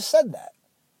believe I just said that.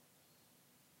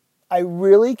 I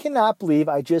really cannot believe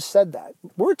I just said that.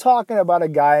 We're talking about a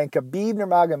guy in Khabib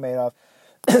Nurmagomedov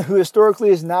who historically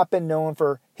has not been known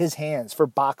for his hands, for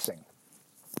boxing.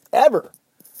 Ever.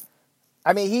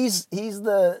 I mean, he's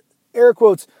the, air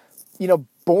quotes,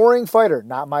 boring fighter,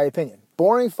 not my opinion.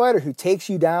 Boring fighter who takes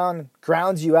you down,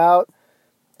 grounds you out,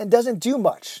 and doesn't do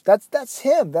much. That's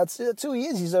him. That's who he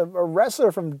is. He's a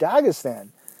wrestler from Dagestan.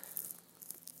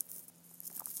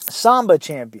 Samba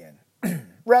champion.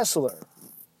 Wrestler.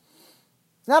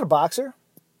 Not a boxer.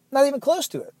 Not even close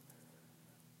to it.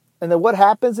 And then what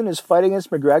happens in his fight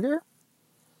against McGregor?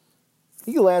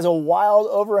 He lands a wild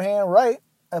overhand right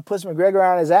and puts McGregor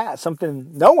on his ass.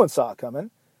 Something no one saw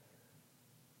coming.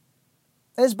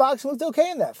 And his boxing looked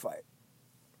okay in that fight.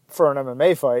 For an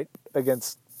MMA fight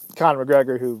against Conor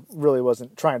McGregor, who really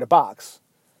wasn't trying to box.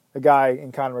 A guy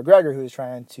in Conor McGregor who was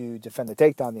trying to defend the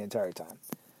takedown the entire time.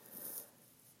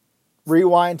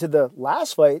 Rewind to the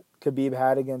last fight Khabib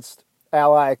had against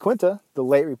Ally Quinta, the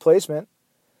late replacement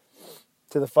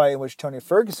to the fight in which Tony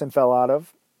Ferguson fell out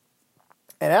of.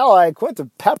 And Ally Quinta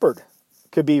peppered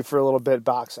Khabib for a little bit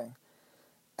boxing.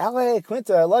 Ally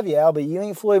Quinta, I love you, Al, but you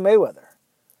ain't Floyd Mayweather.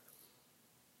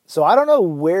 So I don't know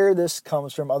where this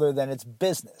comes from other than it's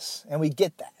business. And we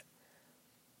get that.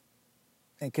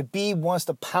 And Khabib wants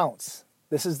to pounce.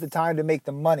 This is the time to make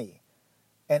the money.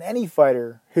 And any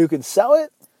fighter who can sell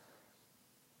it,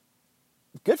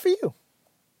 good for you.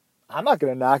 I'm not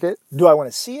going to knock it. Do I want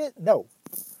to see it? No.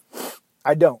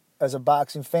 I don't. As a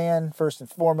boxing fan, first and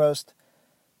foremost,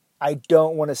 I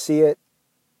don't want to see it.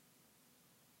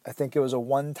 I think it was a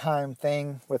one-time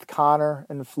thing with Conor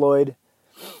and Floyd.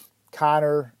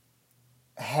 Conor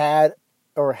had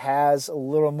or has a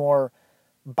little more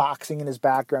boxing in his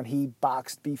background. He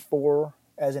boxed before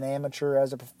as an amateur,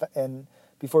 and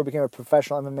before he became a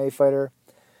professional MMA fighter.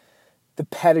 The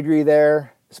pedigree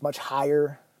there is much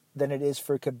higher than it is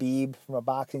for Khabib from a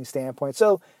boxing standpoint.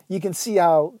 So you can see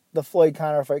how the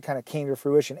Floyd-Conor fight kind of came to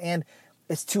fruition. And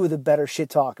it's two of the better shit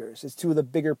talkers. It's two of the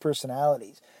bigger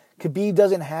personalities. Khabib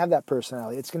doesn't have that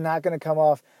personality. It's not going to come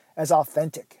off as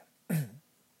authentic.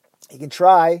 He can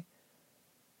try.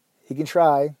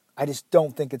 I just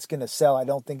don't think it's going to sell. I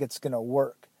don't think it's going to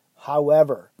work.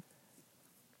 However,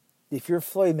 if you're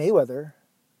Floyd Mayweather,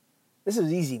 this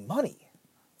is easy money.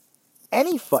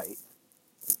 Any fight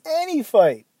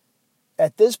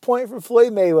at this point for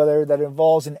Floyd Mayweather that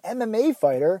involves an MMA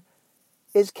fighter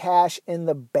is cash in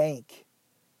the bank.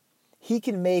 He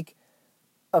can make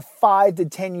a 5 to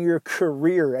 10 year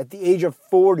career at the age of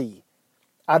 40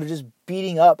 out of just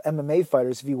beating up MMA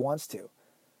fighters if he wants to.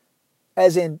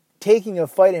 As in taking a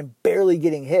fight and barely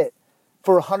getting hit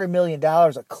for $100 million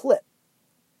a clip.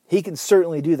 He can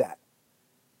certainly do that.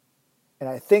 And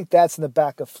I think that's in the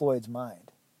back of Floyd's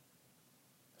mind.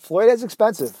 Floyd has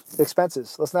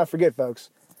expenses. Let's not forget,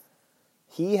 folks.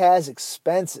 He has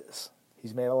expenses.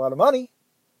 He's made a lot of money,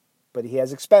 but he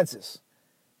has expenses.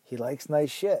 He likes nice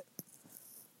shit.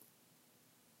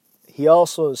 He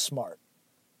also is smart.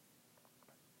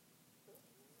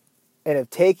 And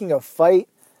if taking a fight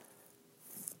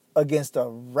against a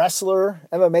wrestler,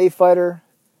 MMA fighter,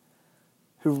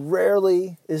 who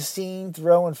rarely is seen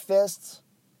throwing fists,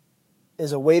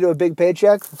 is a way to a big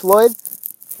paycheck for Floyd,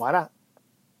 why not?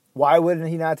 Why wouldn't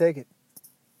he not take it?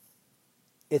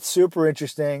 It's super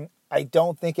interesting. I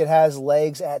don't think it has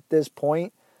legs at this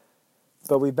point,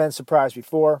 but we've been surprised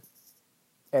before,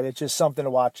 and it's just something to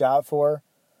watch out for.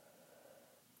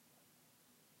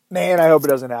 Man, I hope it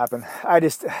doesn't happen. I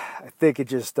think it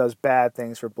just does bad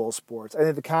things for both sports. I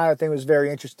think the Conor thing was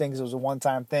very interesting because it was a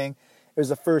one-time thing. It was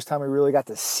the first time we really got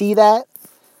to see that.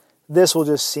 This will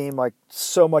just seem like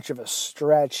so much of a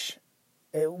stretch.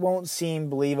 It won't seem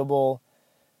believable.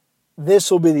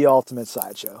 This will be the ultimate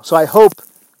sideshow. So I hope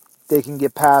they can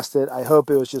get past it. I hope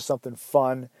it was just something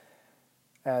fun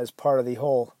as part of the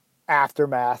whole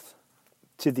aftermath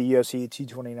to the UFC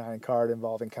 229 card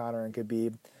involving Conor and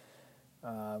Khabib.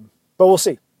 But we'll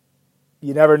see.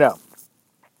 You never know.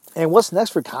 And what's next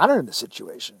for Conor in this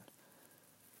situation?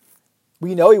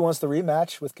 We know he wants the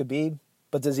rematch with Khabib,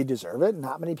 but does he deserve it?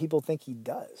 Not many people think he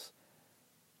does.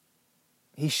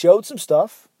 He showed some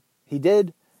stuff. He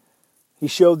did. He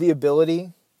showed the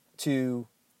ability to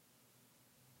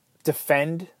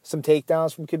defend some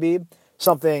takedowns from Khabib,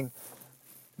 something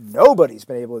nobody's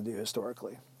been able to do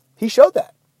historically. He showed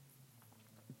that.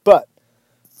 But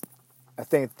I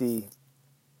think the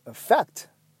effect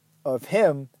of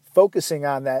him focusing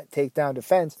on that takedown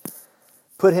defense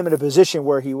put him in a position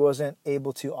where he wasn't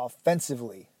able to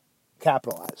offensively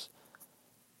capitalize.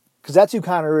 Because that's who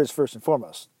Conor is first and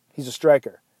foremost. He's a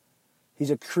striker. He's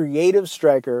a creative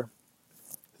striker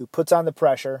who puts on the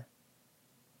pressure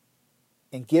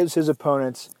and gives his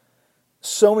opponents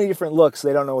so many different looks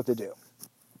they don't know what to do.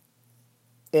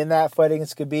 In that fight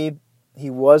against Khabib, he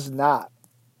was not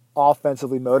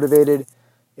offensively motivated.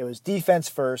 It was defense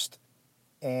first,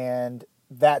 and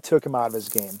that took him out of his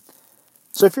game.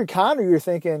 So if you're Conor, you're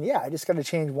thinking, yeah, I just got to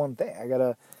change one thing. I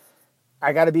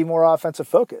got to be more offensive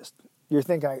focused. You're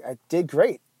thinking, I did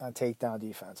great on takedown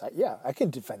defense. I can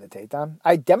defend the takedown.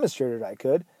 I demonstrated I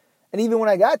could. And even when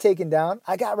I got taken down,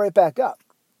 I got right back up.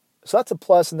 So that's a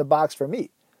plus in the box for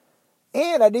me.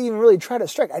 And I didn't even really try to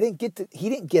strike. He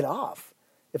didn't get off.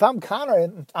 If I'm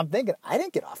Conor, I'm thinking, I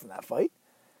didn't get off in that fight.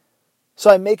 So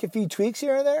I make a few tweaks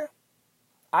here and there.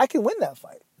 I can win that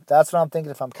fight. That's what I'm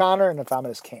thinking if I'm Conor and if I'm in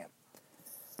his camp.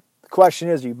 The question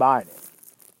is, are you buying it?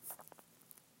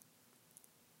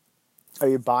 Are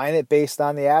you buying it based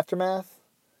on the aftermath?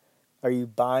 Are you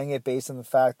buying it based on the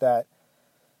fact that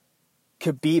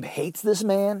Khabib hates this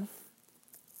man?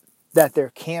 That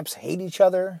their camps hate each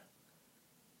other?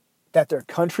 That their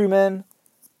countrymen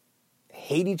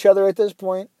hate each other at this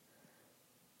point?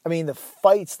 I mean, the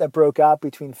fights that broke out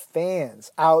between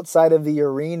fans outside of the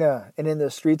arena and in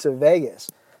the streets of Vegas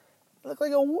look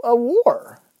like a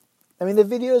war. I mean, the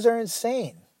videos are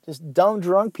insane. Just dumb,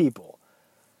 drunk people.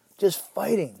 Just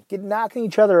fighting, knocking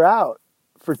each other out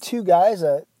for two guys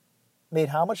that made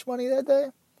how much money that day?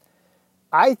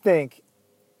 I think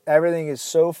everything is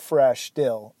so fresh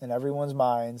still in everyone's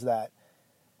minds that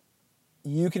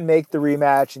you can make the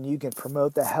rematch and you can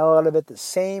promote the hell out of it the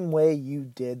same way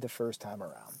you did the first time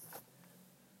around.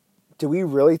 Do we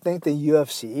really think the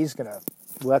UFC is going to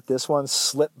let this one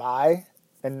slip by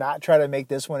and not try to make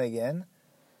this one again?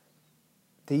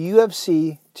 The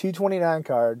UFC 229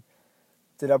 card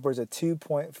did upwards of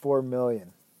 2.4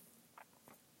 million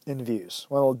in views.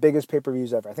 One of the biggest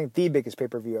pay-per-views ever. I think the biggest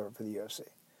pay-per-view ever for the UFC.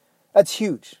 That's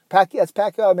huge. That's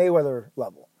Pacquiao Mayweather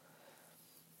level.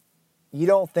 You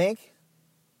don't think,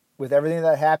 with everything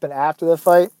that happened after the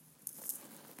fight,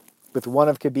 with one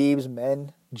of Khabib's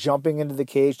men jumping into the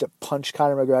cage to punch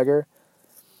Conor McGregor,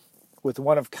 with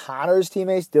one of Conor's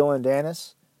teammates, Dylan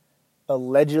Dennis,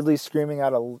 allegedly screaming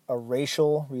out a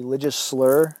racial, religious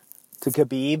slur to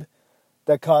Khabib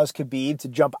that caused Khabib to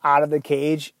jump out of the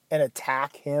cage and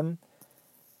attack him.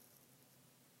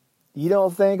 You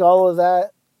don't think all of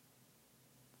that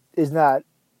is not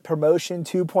promotion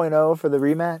 2.0 for the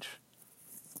rematch?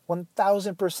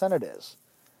 1,000% it is.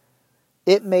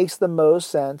 It makes the most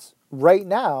sense right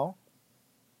now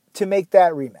to make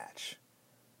that rematch.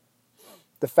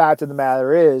 The fact of the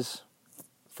matter is,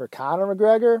 for Conor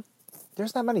McGregor,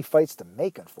 there's not many fights to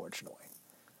make, unfortunately.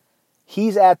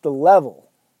 He's at the level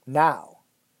now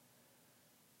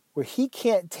where he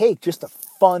can't take just a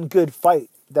fun, good fight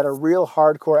that a real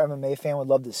hardcore MMA fan would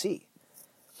love to see.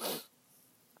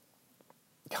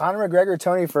 Conor McGregor,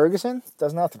 Tony Ferguson,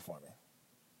 does nothing for me.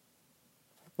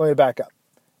 Let me back up.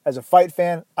 As a fight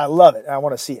fan, I love it and I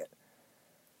want to see it.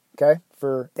 Okay?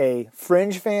 For a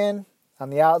fringe fan on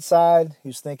the outside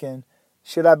who's thinking,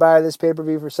 should I buy this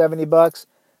pay-per-view for $70?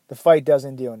 The fight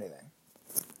doesn't do anything.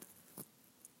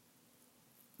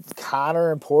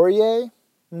 Conor and Poirier?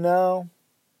 No.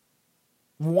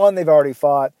 One, they've already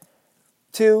fought.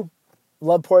 Two,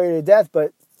 love Poirier to death,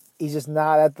 but he's just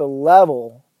not at the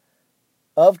level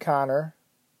of Conor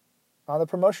on the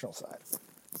promotional side.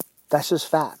 That's just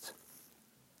fact.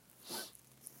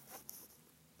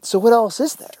 So what else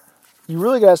is there? You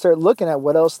really got to start looking at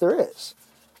what else there is.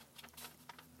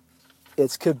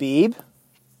 It's Khabib.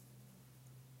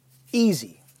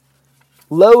 Easy.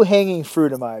 Low-hanging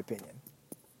fruit, in my opinion.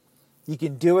 You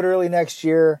can do it early next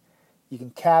year. You can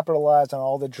capitalize on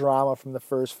all the drama from the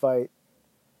first fight.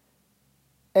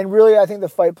 And really, I think the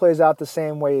fight plays out the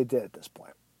same way it did at this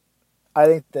point. I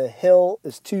think the hill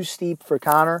is too steep for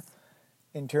Conor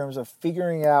in terms of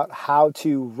figuring out how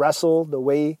to wrestle the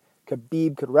way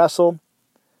Khabib could wrestle.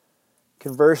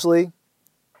 Conversely,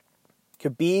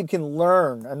 Khabib can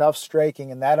learn enough striking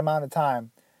in that amount of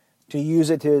time to use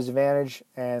it to his advantage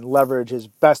and leverage his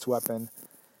best weapon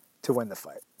to win the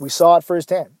fight. We saw it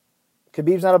firsthand.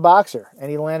 Khabib's not a boxer, and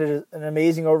he landed an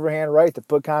amazing overhand right to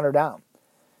put Conor down.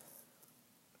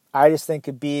 I just think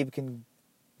Khabib can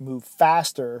move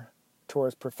faster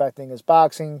towards perfecting his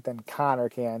boxing than Conor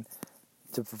can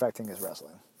to perfecting his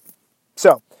wrestling.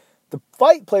 So, the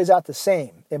fight plays out the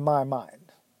same in my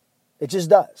mind. It just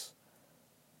does.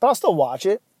 But I'll still watch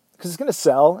it because it's going to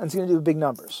sell and it's going to do big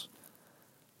numbers.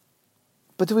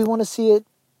 But do we want to see it?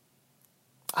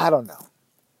 I don't know.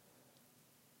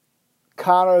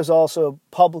 Conor has also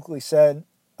publicly said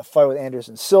a fight with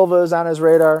Anderson Silva is on his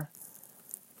radar.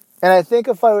 And I think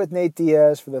a fight with Nate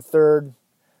Diaz for the third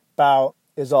bout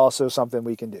is also something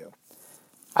we can do.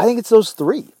 I think it's those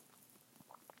three.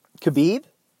 Khabib,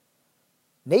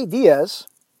 Nate Diaz,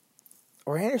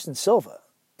 or Anderson Silva.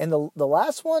 And the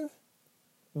last one,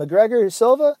 McGregor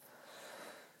Silva,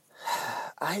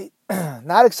 I'm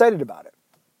not excited about it.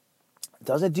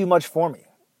 doesn't do much for me.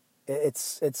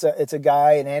 It's a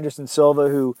guy in Anderson Silva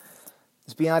who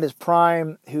is beyond his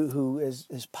prime, who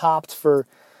is popped for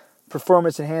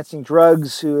performance-enhancing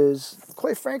drugs, who is,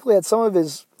 quite frankly, had some of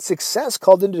his success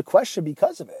called into question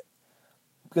because of it.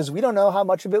 Because we don't know how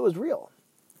much of it was real.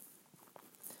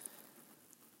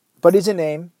 But he's a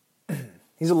name.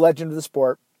 He's a legend of the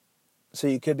sport. So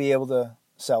you could be able to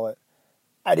sell it.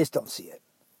 I just don't see it.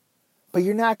 But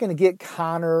you're not going to get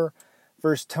Conor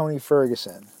versus Tony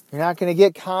Ferguson. You're not going to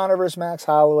get Conor versus Max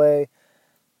Holloway,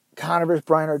 Conor versus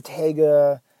Brian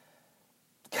Ortega,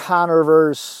 Conor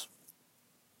versus,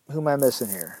 who am I missing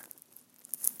here?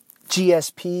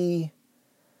 GSP.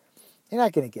 You're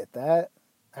not going to get that.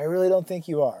 I really don't think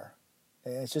you are.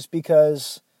 And it's just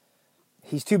because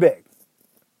he's too big.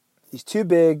 He's too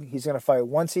big. He's going to fight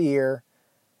once a year.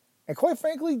 And quite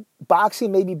frankly,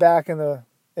 boxing may be back in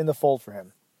the fold for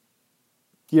him.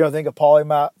 You don't think a Paulie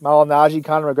Malignaggi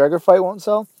Conor McGregor fight won't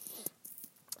sell?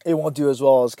 It won't do as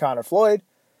well as Conor Floyd.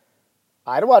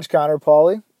 I'd watch Conor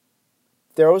Paulie.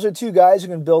 Those are two guys who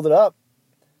can build it up.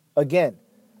 Again,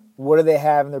 what do they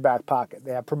have in their back pocket?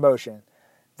 They have promotion.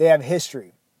 They have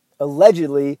history.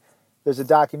 Allegedly, there's a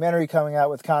documentary coming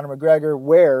out with Conor McGregor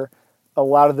where a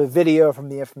lot of the video from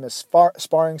the infamous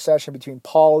sparring session between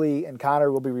Paulie and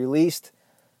Conor will be released.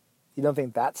 You don't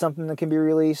think that's something that can be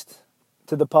released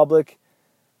to the public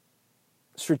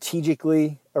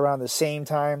strategically around the same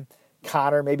time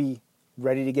Conor may be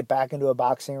ready to get back into a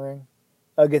boxing ring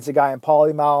against a guy in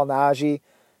Paulie Malignaggi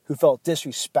who felt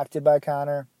disrespected by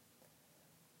Conor,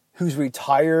 who's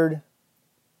retired,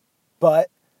 but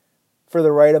for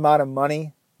the right amount of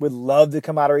money would love to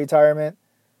come out of retirement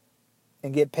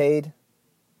and get paid?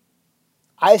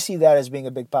 I see that as being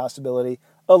a big possibility,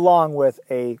 along with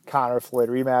a Conor Floyd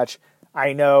rematch.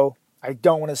 I know, I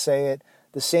don't want to say it.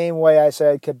 The same way I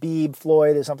said Khabib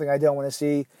Floyd is something I don't want to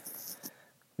see.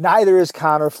 Neither is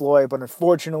Conor Floyd, but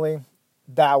unfortunately,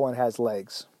 that one has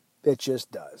legs. It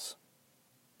just does.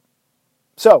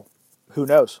 So, who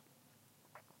knows?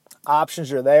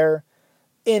 Options are there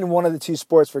in one of the two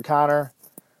sports for Conor.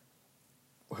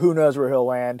 Who knows where he'll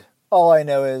land? All I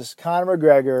know is Conor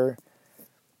McGregor,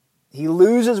 he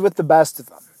loses with the best of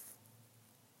them.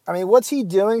 I mean, what's he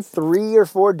doing 3 or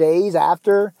 4 days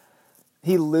after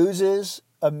he loses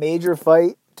a major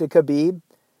fight to Khabib?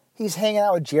 He's hanging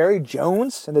out with Jerry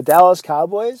Jones and the Dallas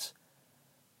Cowboys.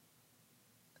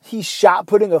 He's shot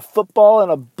putting a football in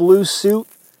a blue suit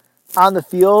on the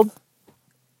field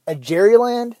at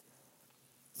Jerryland.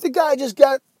 The guy just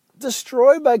got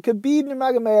destroyed by Khabib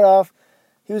Nurmagomedov.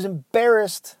 He was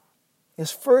embarrassed.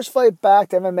 His first fight back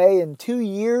to MMA in 2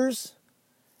 years.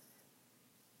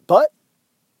 But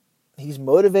he's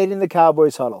motivating the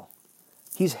Cowboys huddle.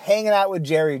 He's hanging out with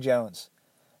Jerry Jones.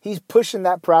 He's pushing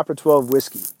that Proper 12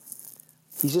 whiskey.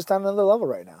 He's just on another level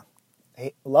right now.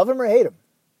 Love him or hate him,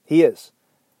 he is.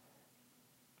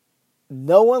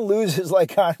 No one loses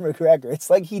like Conor McGregor.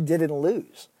 It's like he didn't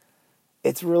lose.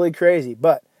 It's really crazy.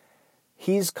 But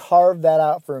he's carved that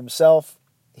out for himself.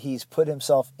 He's put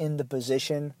himself in the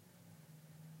position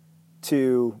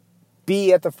to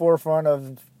be at the forefront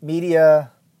of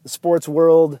media, the sports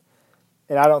world,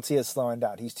 and I don't see it slowing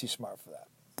down. He's too smart for that.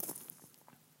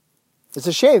 It's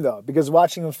a shame, though, because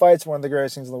watching him fight is one of the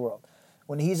greatest things in the world.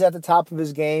 When he's at the top of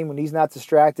his game, when he's not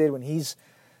distracted, when he's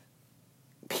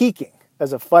peaking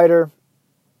as a fighter,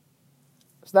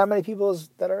 there's not many people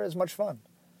that are as much fun.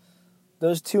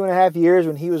 Those 2.5 years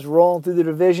when he was rolling through the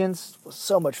divisions was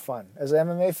so much fun. As an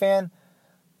MMA fan,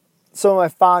 some of my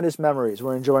fondest memories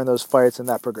were enjoying those fights and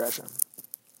that progression.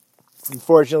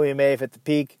 Unfortunately, he may have hit the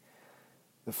peak.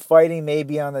 The fighting may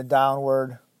be on the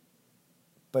downward,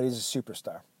 but he's a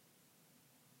superstar.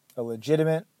 A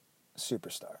legitimate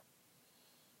superstar.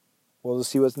 We'll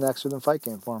just see what's next within Fight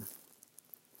Game for him.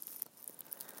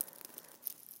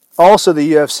 Also,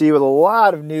 the UFC with a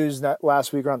lot of news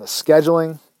last week around the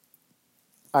scheduling.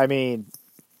 I mean,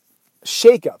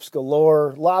 shakeups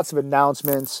galore, lots of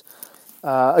announcements.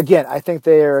 Again, I think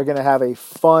they are going to have a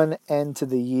fun end to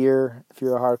the year. If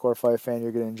you're a hardcore fight fan,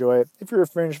 you're going to enjoy it. If you're a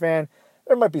fringe fan,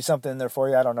 there might be something in there for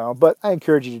you. I don't know. But I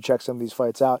encourage you to check some of these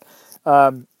fights out.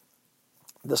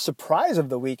 The surprise of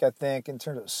the week, I think, in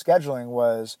terms of scheduling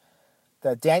was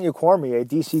that Daniel Cormier,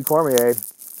 DC Cormier,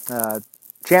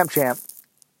 champ,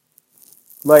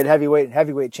 light heavyweight and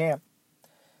heavyweight champ,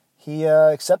 he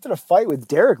accepted a fight with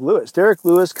Derek Lewis. Derek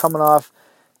Lewis coming off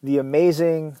the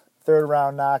amazing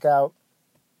third-round knockout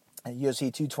at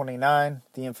UFC 229,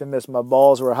 the infamous "My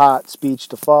balls were hot" speech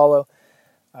to follow.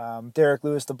 Derek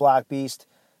Lewis, the Black Beast,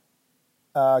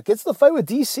 gets the fight with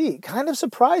DC. Kind of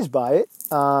surprised by it.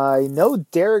 I know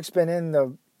Derek's been in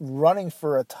the running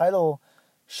for a title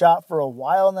shot for a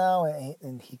while now,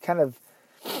 and he's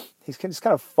just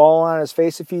kind of fallen on his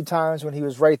face a few times when he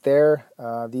was right there.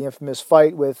 The infamous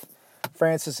fight with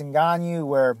Francis Ngannou,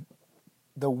 where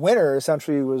the winner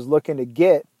essentially was looking to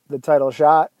get the title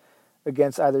shot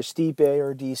against either Stipe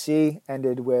or DC,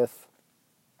 ended with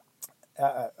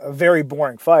a very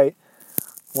boring fight.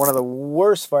 One of the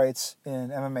worst fights in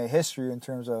MMA history in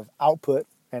terms of output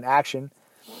and action.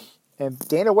 And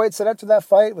Dana White said after that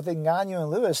fight with Ngannou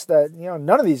and Lewis that,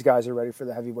 none of these guys are ready for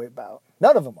the heavyweight bout.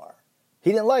 None of them are.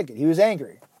 He didn't like it. He was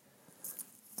angry.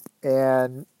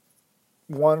 And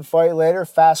one fight later,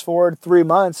 fast forward 3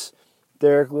 months,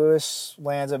 Derek Lewis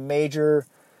lands a major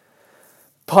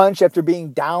punch after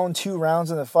being down 2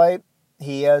 rounds in the fight.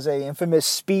 He has an infamous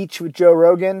speech with Joe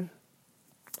Rogan.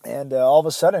 And all of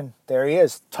a sudden, there he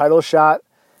is. Title shot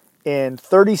in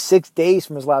 36 days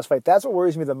from his last fight. That's what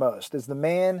worries me the most, is the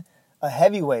man, a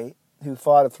heavyweight, who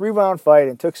fought a 3-round fight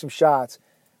and took some shots,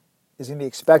 is going to be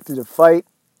expected to fight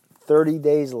 30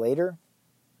 days later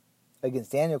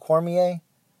against Daniel Cormier,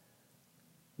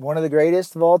 one of the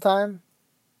greatest of all time.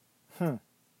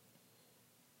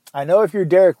 I know if you're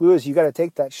Derek Lewis, you got to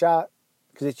take that shot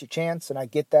because it's your chance, and I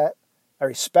get that. I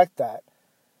respect that.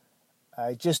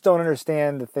 I just don't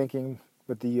understand the thinking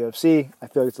with the UFC. I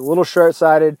feel like it's a little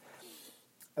short-sighted,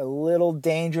 a little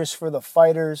dangerous for the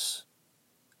fighters.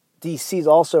 DC's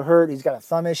also hurt. He's got a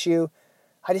thumb issue.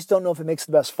 I just don't know if it makes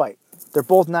the best fight. They're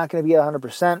both not going to be at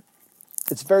 100%.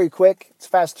 It's very quick. It's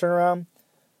fast turnaround.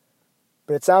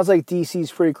 But it sounds like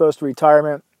DC's pretty close to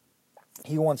retirement.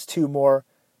 He wants 2 more.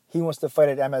 He wants to fight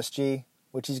at MSG,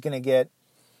 which he's going to get.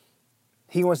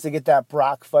 He wants to get that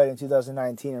Brock fight in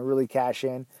 2019 and really cash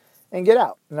in and get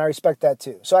out. And I respect that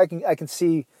too. So I can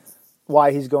see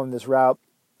why he's going this route.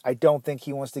 I don't think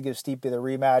he wants to give Stipe the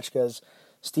rematch because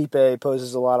Stipe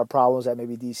poses a lot of problems that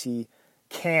maybe DC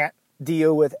can't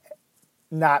deal with,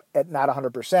 not at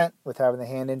 100% with having the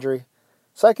hand injury.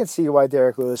 So I can see why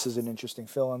Derek Lewis is an interesting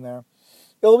fill in there.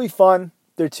 It'll be fun.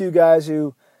 They're 2 guys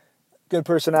who good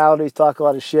personalities, talk a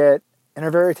lot of shit, and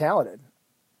are very talented.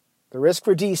 The risk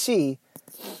for DC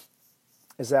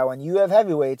is that when you have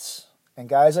heavyweights and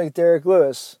guys like Derek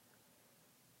Lewis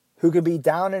who could be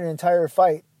down an entire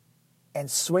fight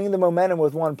and swing the momentum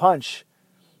with one punch,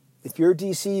 if you're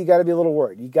DC, you got to be a little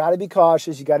worried. You got to be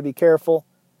cautious. You got to be careful.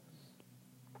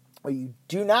 What you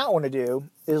do not want to do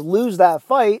is lose that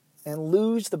fight and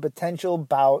lose the potential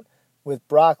bout with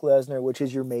Brock Lesnar, which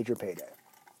is your major payday.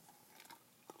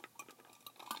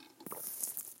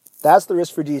 That's the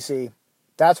risk for DC.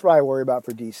 That's what I worry about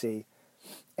for DC.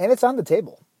 And it's on the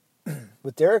table.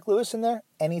 With Derek Lewis in there,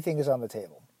 anything is on the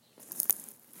table.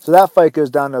 So that fight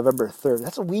goes down November 3rd.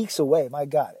 That's weeks away, my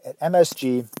God. At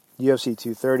MSG, UFC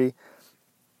 230.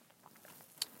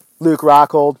 Luke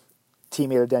Rockhold,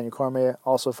 teammate of Daniel Cormier,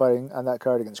 also fighting on that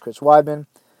card against Chris Weidman.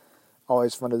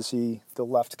 Always fun to see the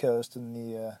left coast and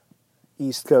the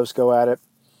east coast go at it.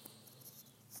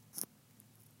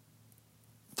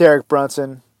 Derek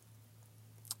Brunson,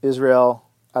 Israel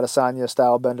Adesanya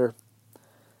style bender.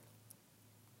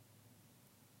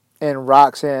 And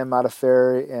Roxanne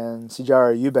Modafferi and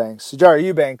Sijara Eubanks. Sijara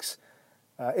Eubanks,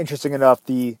 interesting enough,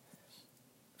 the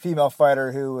female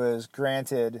fighter who was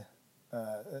granted,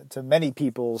 to many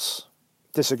people's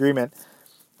disagreement,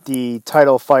 the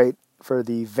title fight for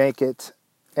the vacant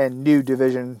and new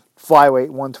division, flyweight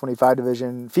 125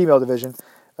 division, female division,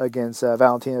 against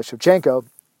Valentina Shevchenko.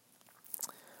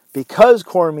 Because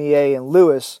Cormier and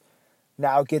Lewis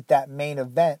now get that main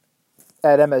event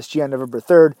at MSG on November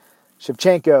 3rd,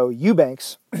 Shevchenko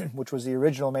Eubanks, which was the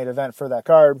original main event for that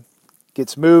card,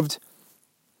 gets moved.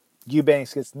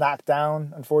 Eubanks gets knocked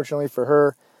down, unfortunately for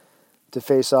her, to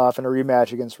face off in a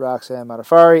rematch against Roxanne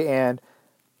Modafferi. And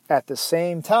at the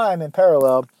same time, in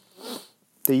parallel,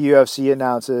 the UFC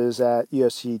announces at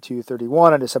UFC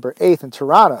 231 on December 8th in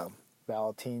Toronto,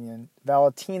 Valentina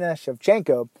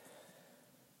Shevchenko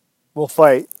will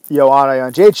fight Joanna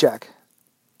Jędrzejczyk,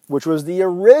 which was the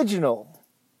original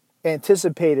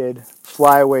anticipated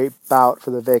flyweight bout for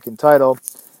the vacant title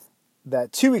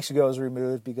that 2 weeks ago was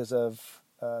removed because of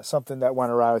something that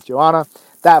went awry with Joanna.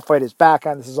 That fight is back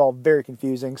on. This is all very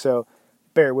confusing, so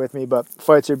bear with me, but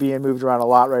fights are being moved around a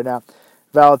lot right now.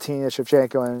 Valentina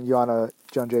Shevchenko and Joanna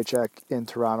Jędrzejczyk in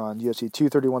Toronto on UFC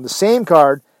 231, the same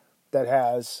card that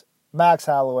has Max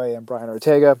Holloway and Brian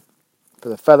Ortega for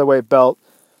the featherweight belt,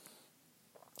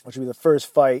 which will be the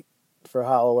first fight for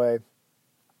Holloway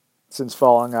since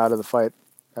falling out of the fight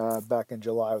back in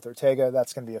July with Ortega.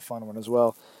 That's going to be a fun one as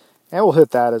well. And we'll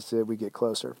hit that as we get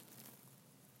closer.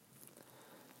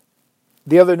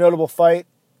 The other notable fight,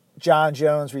 John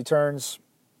Jones returns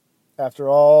after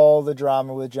all the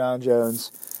drama with John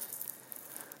Jones.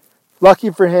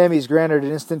 Lucky for him, he's granted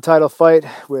an instant title fight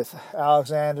with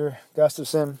Alexander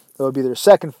Gustafsson. It'll be their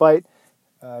second fight.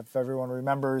 If everyone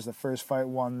remembers, the first fight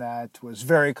one that was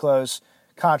very close,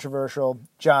 controversial.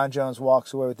 John Jones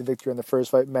walks away with the victory in the first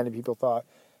fight. Many people thought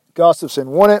Gustafsson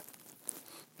won it.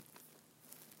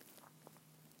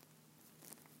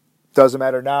 Doesn't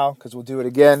matter now because we'll do it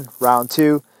again. Round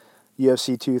 2,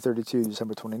 UFC 232,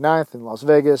 December 29th in Las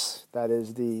Vegas. That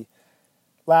is the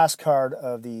last card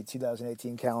of the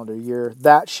 2018 calendar year.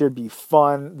 That should be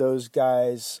fun. Those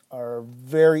guys are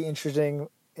very interesting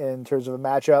in terms of a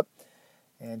matchup.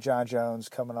 And John Jones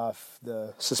coming off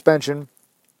the suspension.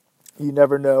 You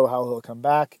never know how he'll come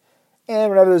back.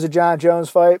 And whenever there's a John Jones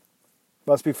fight,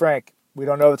 let's be frank, we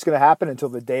don't know what's going to happen until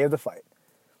the day of the fight.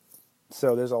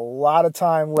 So there's a lot of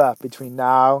time left between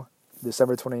now,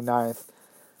 December 29th.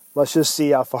 Let's just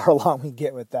see how far along we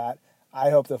get with that. I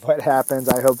hope the fight happens.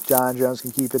 I hope John Jones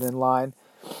can keep it in line.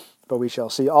 But we shall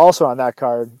see. Also on that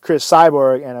card, Chris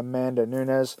Cyborg and Amanda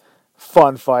Nunes.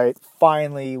 Fun fight.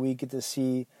 Finally, we get to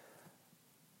see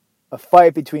a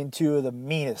fight between two of the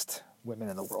meanest women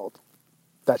in the world.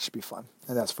 That should be fun.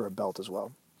 And that's for a belt as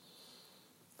well.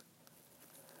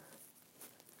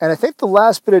 And I think the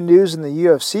last bit of news in the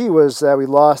UFC was that we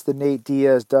lost the Nate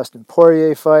Diaz-Dustin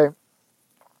Poirier fight.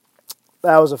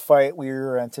 That was a fight we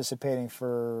were anticipating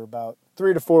for about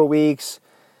 3 to 4 weeks.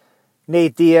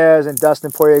 Nate Diaz and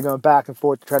Dustin Poirier going back and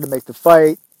forth to try to make the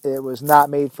fight. It was not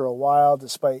made for a while,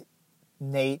 despite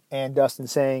Nate and Dustin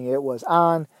saying it was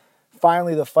on.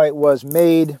 Finally, the fight was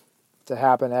made to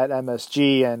happen at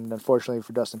MSG, and unfortunately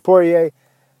for Dustin Poirier,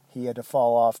 he had to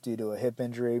fall off due to a hip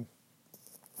injury.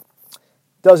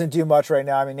 Doesn't do much right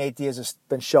now. I mean, Nate Diaz has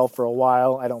been shelved for a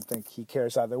while. I don't think he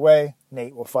cares either way.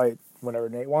 Nate will fight whenever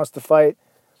Nate wants to fight.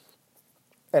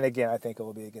 And again, I think it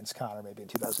will be against Conor maybe in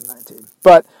 2019.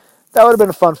 But that would have been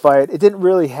a fun fight. It didn't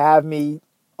really have me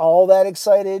all that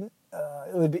excited.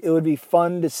 It would be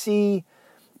fun to see.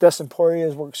 Dustin Poirier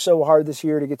has worked so hard this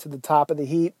year to get to the top of the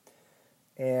heap.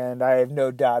 And I have no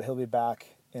doubt he'll be back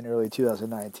in early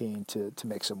 2019 to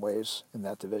make some waves in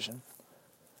that division.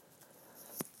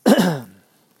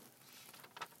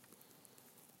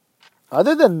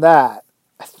 Other than that,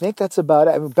 I think that's about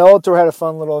it. I mean, Bellator had a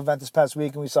fun little event this past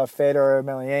week, and we saw Fedor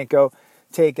Emelianenko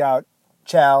take out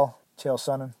Chael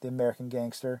Sonnen, the American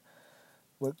gangster.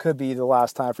 What could be the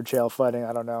last time for Chael fighting,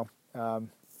 I don't know.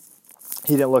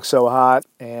 He didn't look so hot,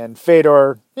 and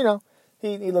Fedor,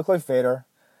 he looked like Fedor.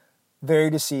 Very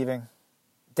deceiving.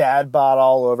 Dad bod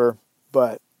all over,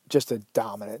 but just a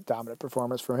dominant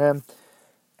performance from him.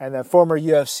 And then former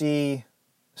UFC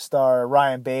star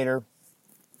Ryan Bader,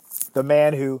 the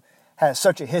man who has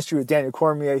such a history with Daniel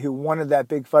Cormier, who wanted that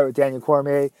big fight with Daniel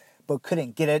Cormier, but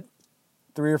couldn't get it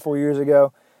 3 or 4 years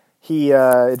ago. He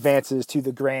advances to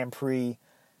the Grand Prix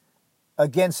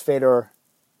against Fedor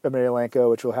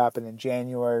Emelianenko, which will happen in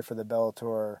January for the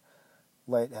Bellator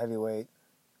light heavyweight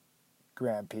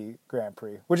Grand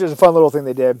Prix, which is a fun little thing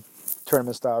they did,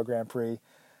 tournament-style Grand Prix.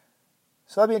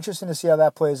 So that'll be interesting to see how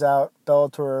that plays out.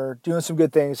 Bellator doing some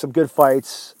good things, some good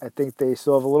fights. I think they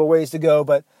still have a little ways to go,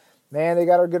 but man, they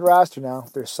got a good roster now.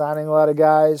 They're signing a lot of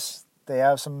guys. They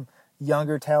have some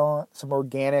younger talent, some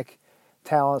organic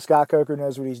talent. Scott Coker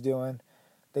knows what he's doing.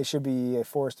 They should be a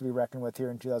force to be reckoned with here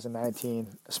in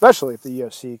 2019, especially if the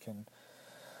UFC can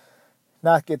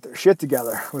not get their shit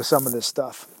together with some of this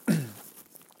stuff.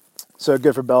 So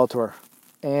good for Bellator.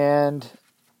 And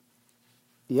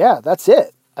yeah, that's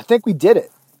it. I think we did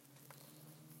it.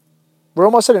 We're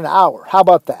almost at an hour. How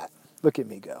about that? Look at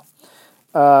me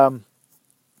go.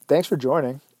 Thanks for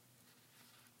joining.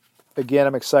 Again,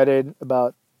 I'm excited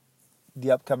about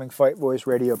the upcoming Fight Voice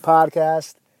Radio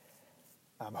podcast.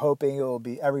 I'm hoping it will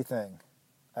be everything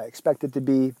I expect it to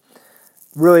be.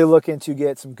 Really looking to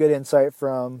get some good insight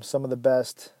from some of the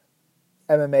best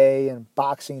MMA and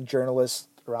boxing journalists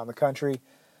around the country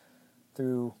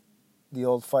through the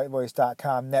old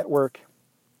FightVoice.com network.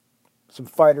 Some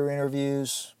fighter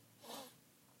interviews,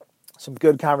 some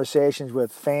good conversations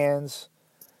with fans.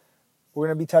 We're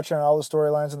going to be touching on all the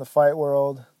storylines in the fight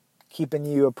world, keeping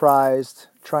you apprised,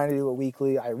 trying to do it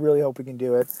weekly. I really hope we can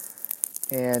do it.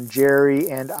 And Jerry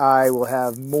and I will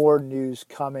have more news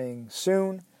coming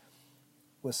soon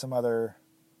with some other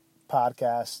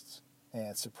podcasts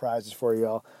and surprises for you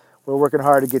all. We're working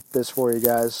hard to get this for you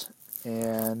guys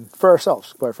and for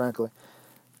ourselves, quite frankly.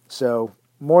 So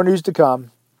more news to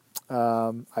come.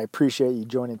 I appreciate you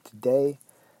joining today.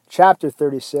 Chapter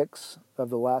 36 of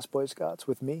The Last Boy Scouts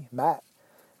with me, Matt.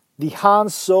 The Han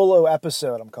Solo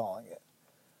episode, I'm calling it.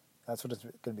 That's what it's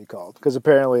going to be called. Because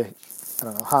apparently, I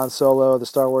don't know, Han Solo, the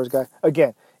Star Wars guy.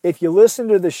 Again, if you listen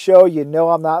to the show, you know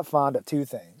I'm not fond of two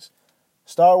things.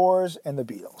 Star Wars and the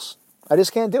Beatles. I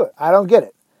just can't do it. I don't get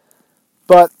it.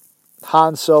 But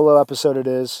Han Solo episode it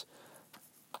is.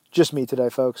 Just me today,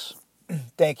 folks.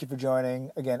 Thank you for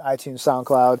joining. Again, iTunes,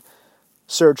 SoundCloud.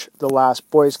 Search The Last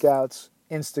Boy Scouts.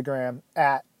 Instagram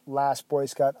at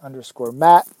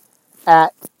LastBoyScout_Matt.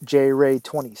 At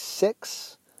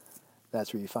JRay26.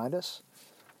 That's where you find us.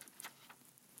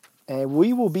 And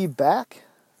we will be back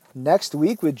next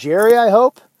week with Jerry, I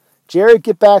hope. Jerry,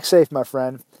 get back safe, my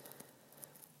friend.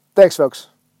 Thanks, folks.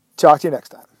 Talk to you next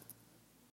time.